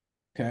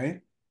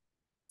 Okay.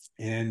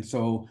 And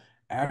so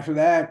after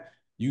that,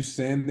 you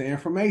send the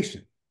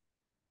information.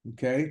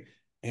 Okay.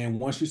 And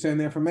once you send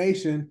the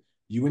information,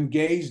 you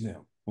engage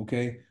them.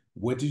 Okay.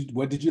 What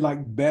did you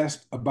like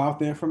best about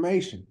the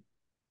information?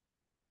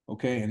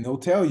 Okay. And they'll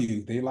tell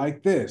you they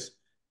like this.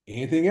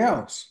 Anything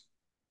else?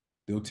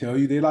 They'll tell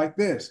you they like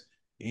this.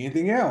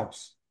 Anything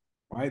else?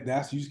 Right?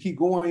 You just keep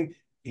going.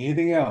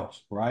 Anything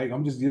else? Right?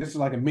 This is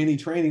like a mini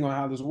training on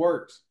how this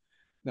works.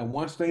 Now,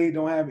 once they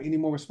don't have any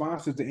more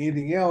responses to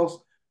anything else,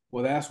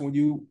 well, that's when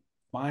you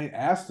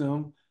ask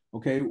them,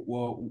 okay,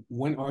 well,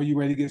 when are you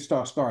ready to get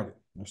started?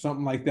 Or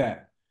something like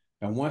that.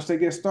 And once they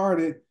get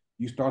started,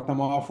 you start them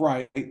off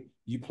right,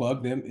 you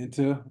plug them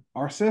into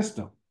our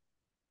system.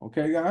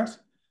 Okay, guys?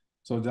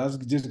 So that's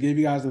just give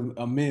you guys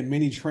a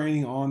mini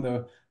training on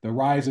the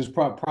rises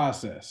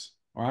process.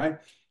 All right.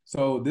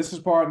 So this is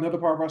another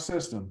part of our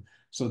system.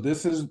 So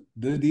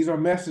these are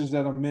messages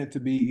that are meant to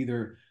be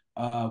either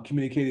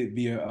communicated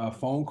via a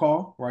phone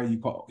call, right?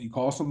 You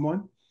call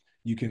someone,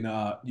 you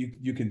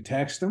can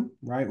text them,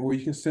 right? Or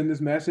you can send this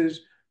message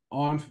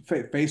on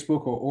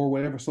Facebook or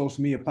whatever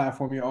social media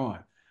platform you're on.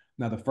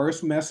 Now, the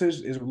first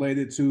message is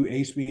related to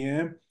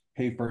HBM.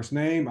 Hey, first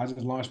name. I just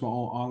launched my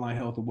own online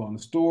health and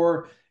wellness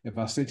store. If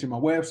I sent you my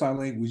website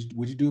link,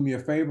 would you do me a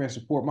favor and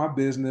support my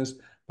business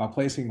by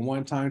placing a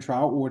one-time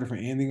trial order for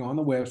anything on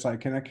the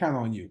website? Can I count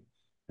on you?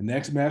 The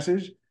next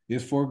message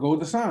is for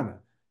GoDasana.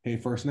 Hey,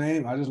 first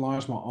name. I just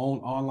launched my own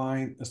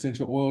online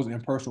essential oils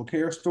and personal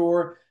care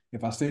store.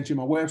 If I sent you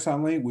my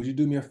website link, would you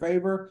do me a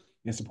favor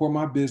and support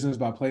my business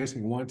by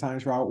placing a one-time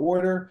trial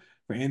order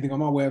for anything on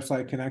my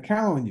website. Can I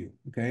count on you?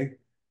 Okay.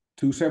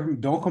 Two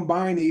separate, don't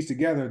combine these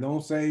together.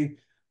 Don't say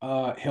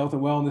health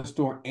and wellness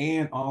store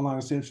and online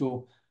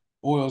essential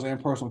oils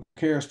and personal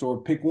care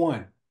store. Pick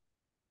one.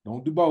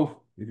 Don't do both.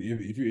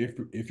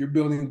 If you're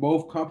building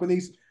both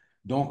companies,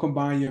 don't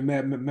combine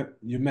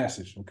your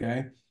message.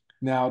 Okay.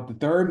 Now the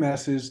third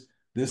message,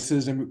 this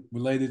is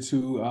related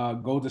to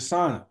Go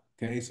Desana.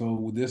 Okay,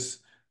 so this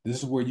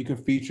is where you can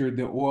feature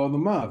the oil of the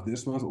month.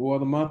 This month's oil of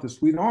the month is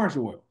sweet orange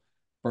oil.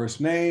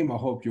 First name, I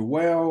hope you're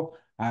well.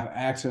 I have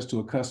access to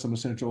a custom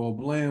essential oil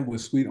blend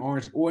with sweet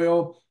orange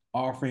oil,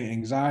 offering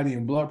anxiety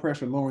and blood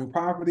pressure lowering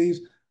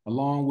properties,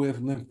 along with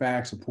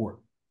lymphatic support.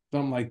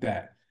 Something like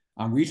that.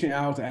 I'm reaching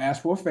out to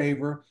ask for a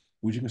favor.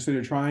 Would you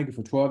consider trying it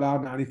for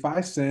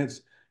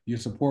 $12.95? Your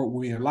support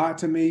will mean a lot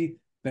to me.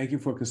 Thank you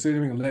for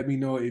considering and let me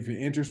know if you're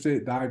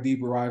interested. Dive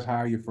deeper, rise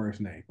higher, your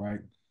first name, right?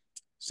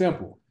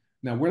 Simple.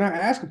 Now we're not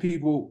asking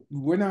people,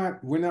 we're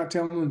not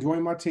telling them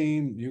join my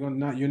team. You're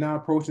not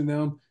approaching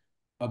them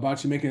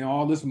about you making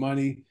all this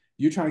money.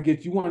 You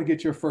want to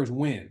get your first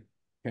win.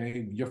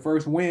 Okay. Your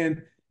first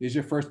win is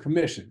your first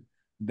commission.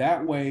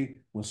 That way,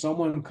 when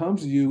someone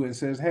comes to you and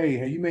says, hey,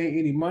 have you made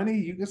any money?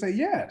 You can say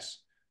yes.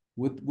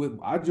 With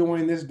I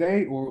joined this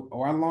date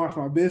or I launched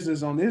my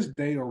business on this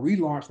date or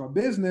relaunched my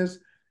business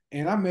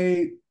and I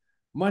made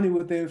money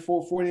within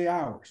 48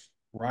 hours,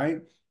 right?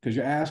 Because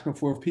you're asking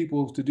for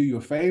people to do you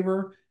a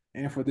favor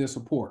and for their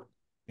support.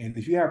 And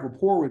if you have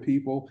rapport with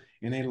people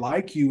and they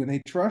like you and they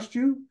trust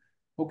you,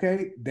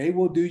 okay, they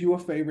will do you a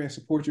favor and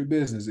support your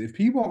business. If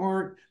people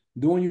aren't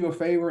doing you a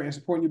favor and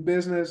supporting your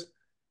business,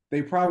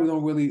 they probably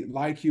don't really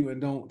like you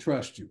and don't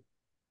trust you,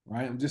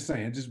 right? I'm just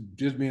saying,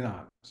 just being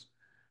honest,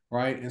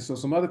 right? And so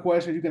some other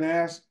questions you can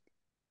ask,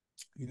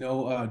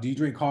 do you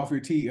drink coffee or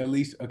tea at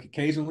least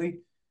occasionally,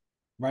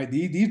 right?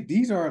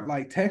 These are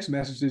like text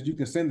messages you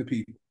can send to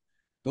people.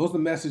 Those are the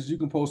messages you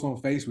can post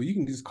on Facebook. You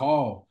can just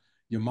call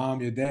your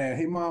mom, your dad.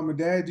 Hey, mom or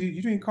dad, do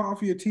you drink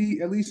coffee or tea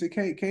at least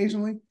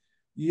occasionally?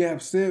 You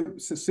have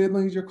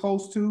siblings you're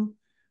close to,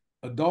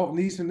 adult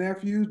niece and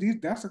nephews.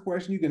 That's a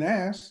question you can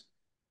ask.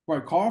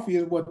 Right, coffee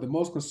is what the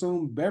most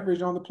consumed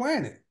beverage on the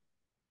planet.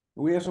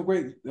 We have some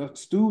great.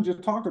 Stu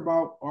just talked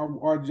about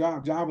our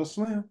Java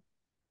Slim.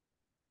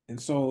 And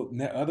so,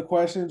 other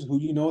questions: who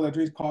do you know that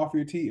drinks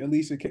coffee or tea at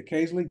least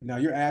occasionally? Now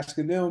you're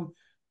asking them,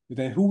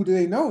 then who do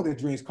they know that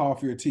drinks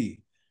coffee or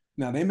tea?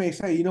 Now they may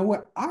say, you know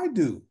what, I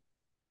do,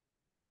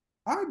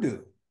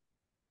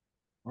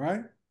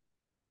 right?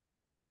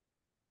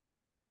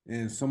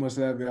 And someone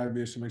said that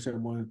be should make sure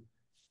everyone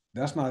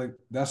that's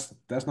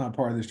not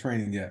part of this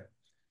training yet.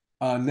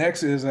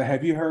 Next is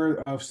have you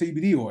heard of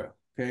CBD oil?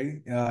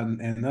 Okay,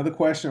 and another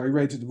question: are you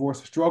ready to divorce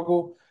the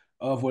struggle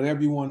of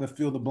whatever you want to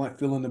fill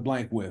in the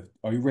blank with?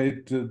 Are you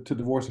ready to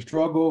divorce the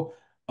struggle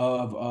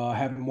of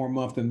having more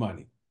month than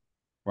money?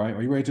 Right?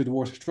 Are you ready to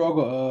divorce the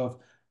struggle of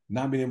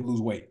not being able to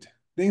lose weight?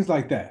 Things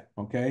like that.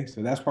 Okay,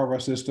 so that's part of our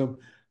system.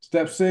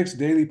 Step 6: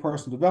 daily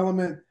personal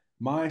development,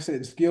 mindset,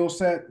 and skill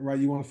set. Right?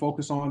 You want to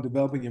focus on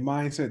developing your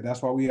mindset.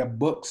 That's why we have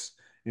books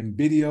and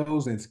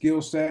videos and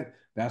skill set.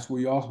 That's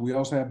where we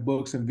also have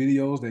books and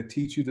videos that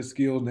teach you the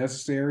skills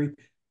necessary,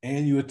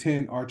 and you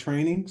attend our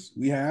trainings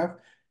we have.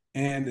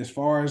 And as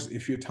far as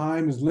if your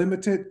time is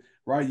limited,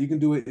 right, you can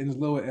do it in as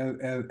little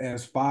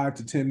as 5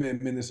 to 10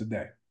 minutes a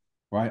day,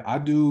 right? I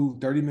do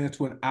 30 minutes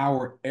to an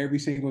hour every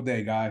single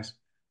day, guys.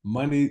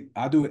 Monday,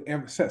 I do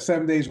it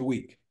 7 days a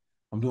week.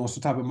 I'm doing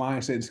some type of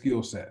mindset and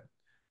skill set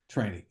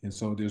training. And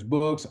so there's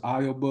books,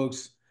 audio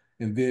books,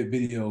 and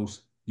videos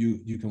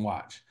you can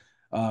watch.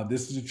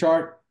 This is a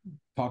chart.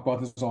 Talk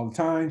about this all the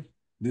time.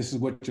 This is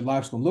what your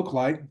life's gonna look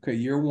like. Okay,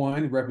 year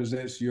one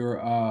represents your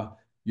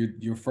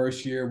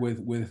first year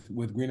with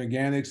Green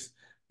Organics.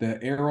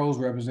 The arrows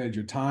represent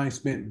your time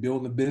spent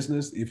building a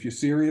business. If you're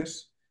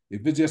serious,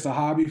 if it's just a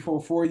hobby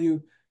for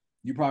you,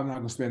 you're probably not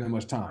gonna spend that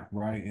much time,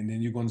 right? And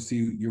then you're gonna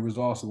see your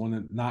results are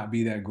gonna not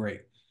be that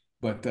great.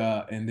 But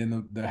and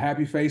then the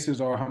happy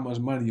faces are how much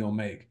money you'll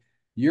make.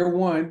 Year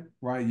one,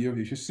 right?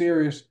 If you're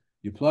serious,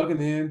 you're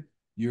plugging in,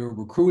 you're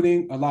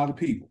recruiting a lot of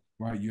people,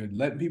 right? You're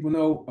letting people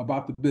know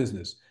about the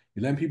business,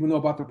 you're letting people know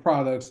about the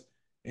products,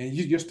 and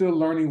you're still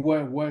learning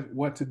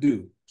what to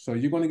do. So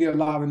you're going to get a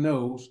lot of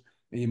no's,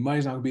 and your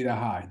money's not going to be that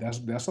high.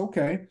 That's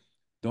okay.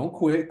 Don't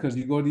quit because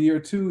you go to year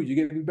two, you're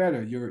getting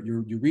better. You're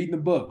reading the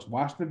books,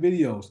 watching the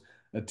videos,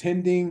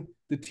 attending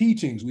the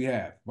teachings we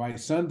have, right?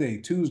 Sunday,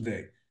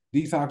 Tuesday,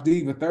 Detox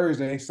Diva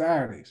Thursday,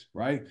 Saturdays,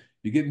 right?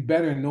 You're getting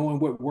better at knowing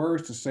what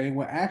words to say and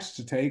what actions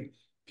to take.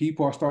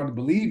 People are starting to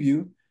believe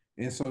you.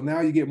 And so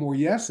now you get more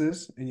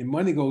yeses and your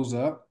money goes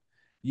up.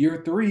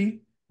 Year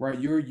three, right?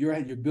 You're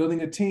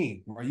building a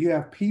team, right? You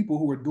have people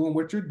who are doing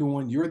what you're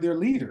doing. You're their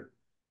leader.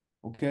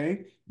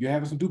 Okay. You're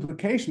having some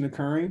duplication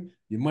occurring.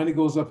 Your money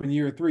goes up in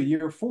year three.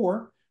 Year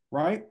four,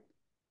 right?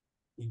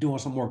 You're doing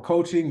some more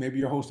coaching. Maybe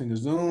you're hosting a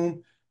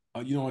Zoom,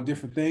 a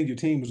different thing. Your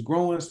team is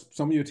growing.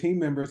 Some of your team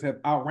members have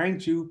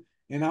outranked you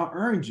and out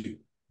earned you.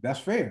 That's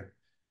fair.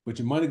 But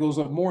your money goes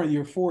up more in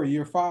year four,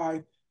 year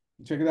five.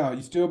 check it out.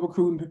 You're still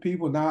recruiting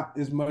people, not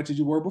as much as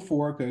you were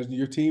before, because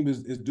your team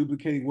is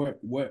duplicating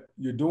what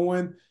you're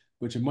doing,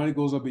 but your money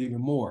goes up even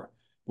more.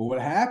 But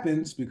what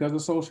happens because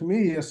of social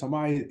media,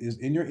 somebody is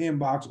in your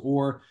inbox,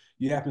 or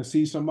you happen to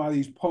see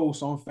somebody's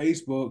post on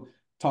Facebook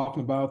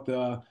talking about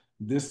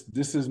this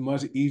is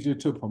much easier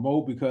to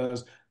promote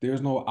because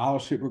there's no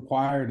authorship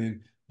required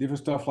and different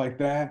stuff like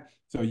that.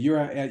 So you're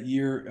at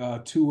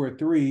year 2 or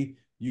 3,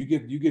 you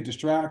get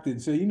distracted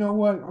and say, you know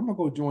what, I'm gonna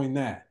go join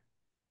that.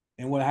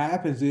 And what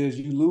happens is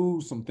you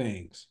lose some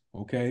things.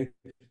 Okay.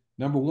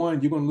 Number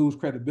one, you're going to lose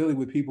credibility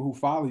with people who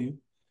follow you.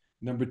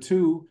 Number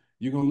two,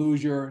 you're going to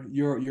lose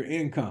your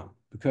income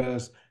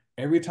because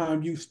every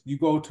time you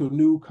go to a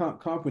new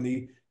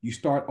company, you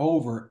start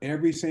over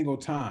every single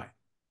time.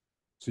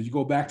 So you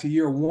go back to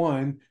year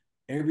one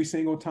every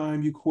single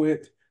time you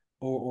quit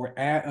or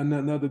add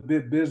another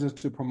bit business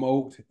to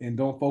promote and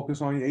don't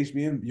focus on your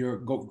HBM, your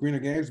Green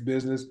Organics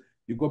business.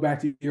 You go back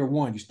to year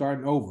one, you're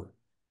starting over.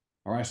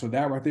 All right, so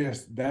that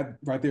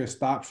right there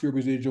stops your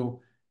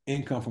residual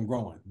income from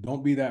growing.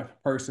 Don't be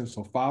that person.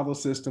 So follow the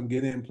system,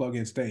 get in, plug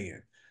in, stay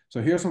in.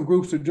 So here's some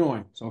groups to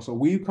join. So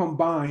we've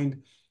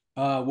combined.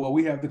 Well,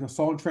 we have the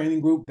consultant training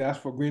group. That's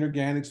for Green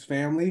Organics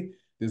family.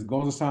 There's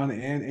Gold Asana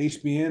and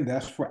HBN.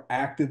 That's for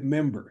active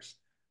members.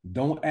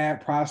 Don't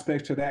add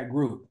prospects to that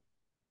group.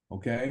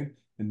 Okay.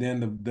 And then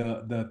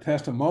the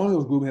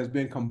testimonials group has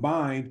been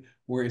combined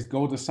where it's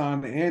Gold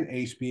Asana and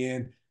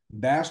HBN.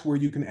 That's where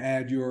you can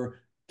add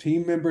your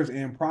team members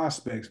and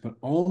prospects, but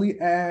only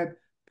add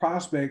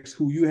prospects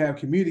who you have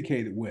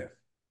communicated with.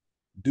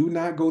 Do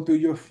not go through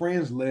your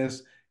friends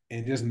list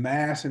and just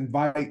mass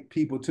invite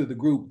people to the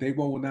group. They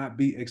will not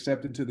be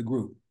accepted to the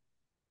group.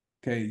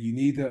 Okay. You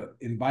need to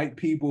invite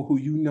people who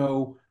you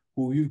know,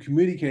 who you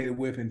communicated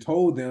with and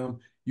told them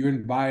you're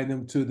inviting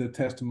them to the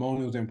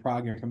testimonials and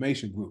product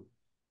information group.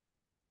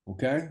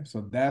 Okay,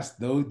 so that's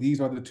those. These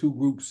are the two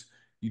groups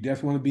you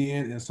definitely want to be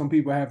in. And some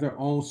people have their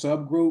own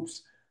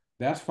subgroups.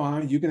 That's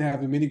fine. You can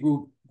have as many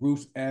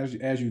groups as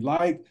you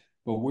like,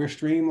 but we're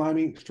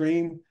streamlining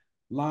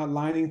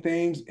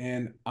things,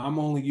 and I'm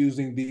only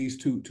using these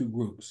two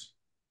groups.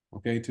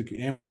 Okay,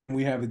 and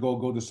we have the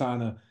Go to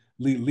sign a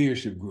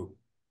leadership group.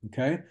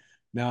 Okay,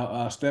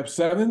 now step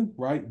 7,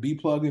 right? Be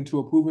plugged into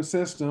a proven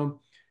system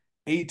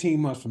 18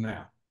 months from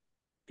now.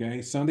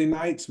 Okay, Sunday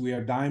nights we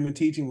have Diamond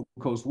teaching with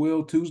Coach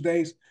Will.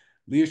 Tuesdays,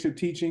 leadership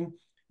teaching.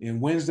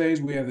 And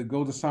Wednesdays we have the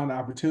Go to Sign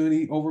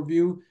Opportunity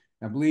overview.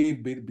 I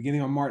believe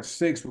beginning on March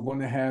 6th, we're going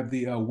to have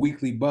the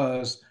weekly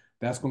buzz.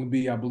 That's going to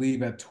be, I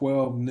believe, at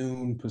 12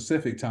 noon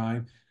Pacific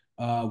time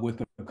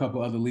with a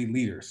couple other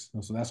leaders.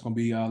 So that's going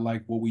to be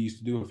like what we used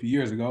to do a few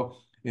years ago.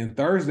 And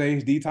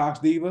Thursdays,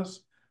 Detox Divas.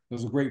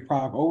 There's a great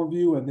product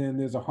overview. And then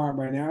there's a Heart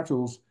by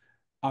Naturals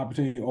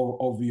opportunity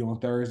overview on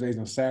Thursdays.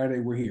 And Saturday,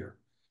 we're here,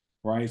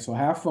 right? So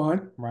have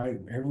fun, right?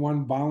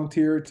 Everyone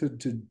volunteer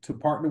to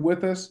partner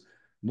with us.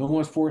 No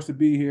one's forced to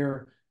be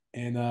here.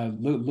 And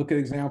look at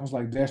examples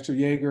like Dexter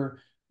Yeager,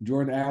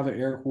 Jordan Adler,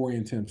 Eric Worre,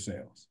 and Tim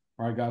Sales.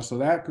 All right, guys. So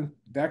that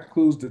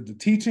concludes the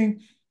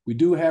teaching. We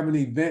do have an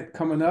event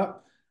coming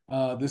up.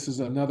 This is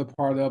another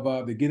part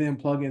of the Get In,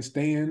 Plug In,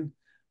 Stay In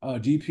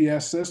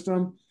GPS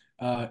system.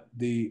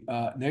 The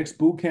next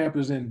boot camp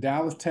is in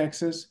Dallas,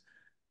 Texas.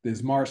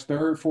 This March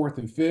 3rd, 4th,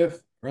 and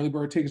 5th. Early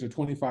bird tickets are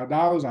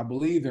 $25. I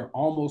believe they're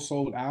almost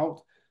sold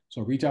out.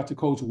 So reach out to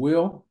Coach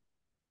Will,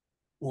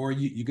 or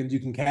you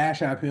can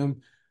cash app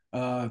him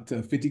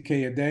to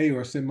 50K a day,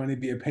 or send money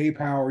via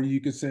PayPal, or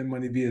you can send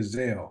money via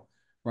Zelle,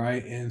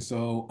 right? And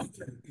so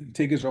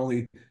tickets are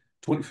only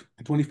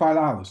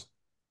 $25.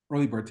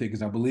 Early bird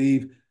tickets, I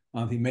believe.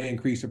 He may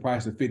increase the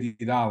price to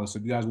 $50. So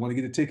if you guys want to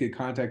get a ticket,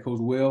 contact Coach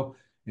Will,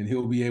 and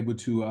he'll be able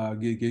to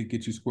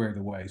get you squared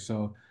away.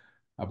 So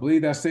I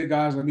believe that's it,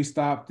 guys. Let me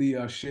stop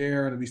the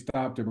share. Let me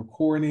stop the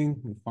recording.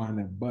 Let me find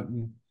that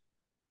button.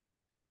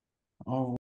 Oh.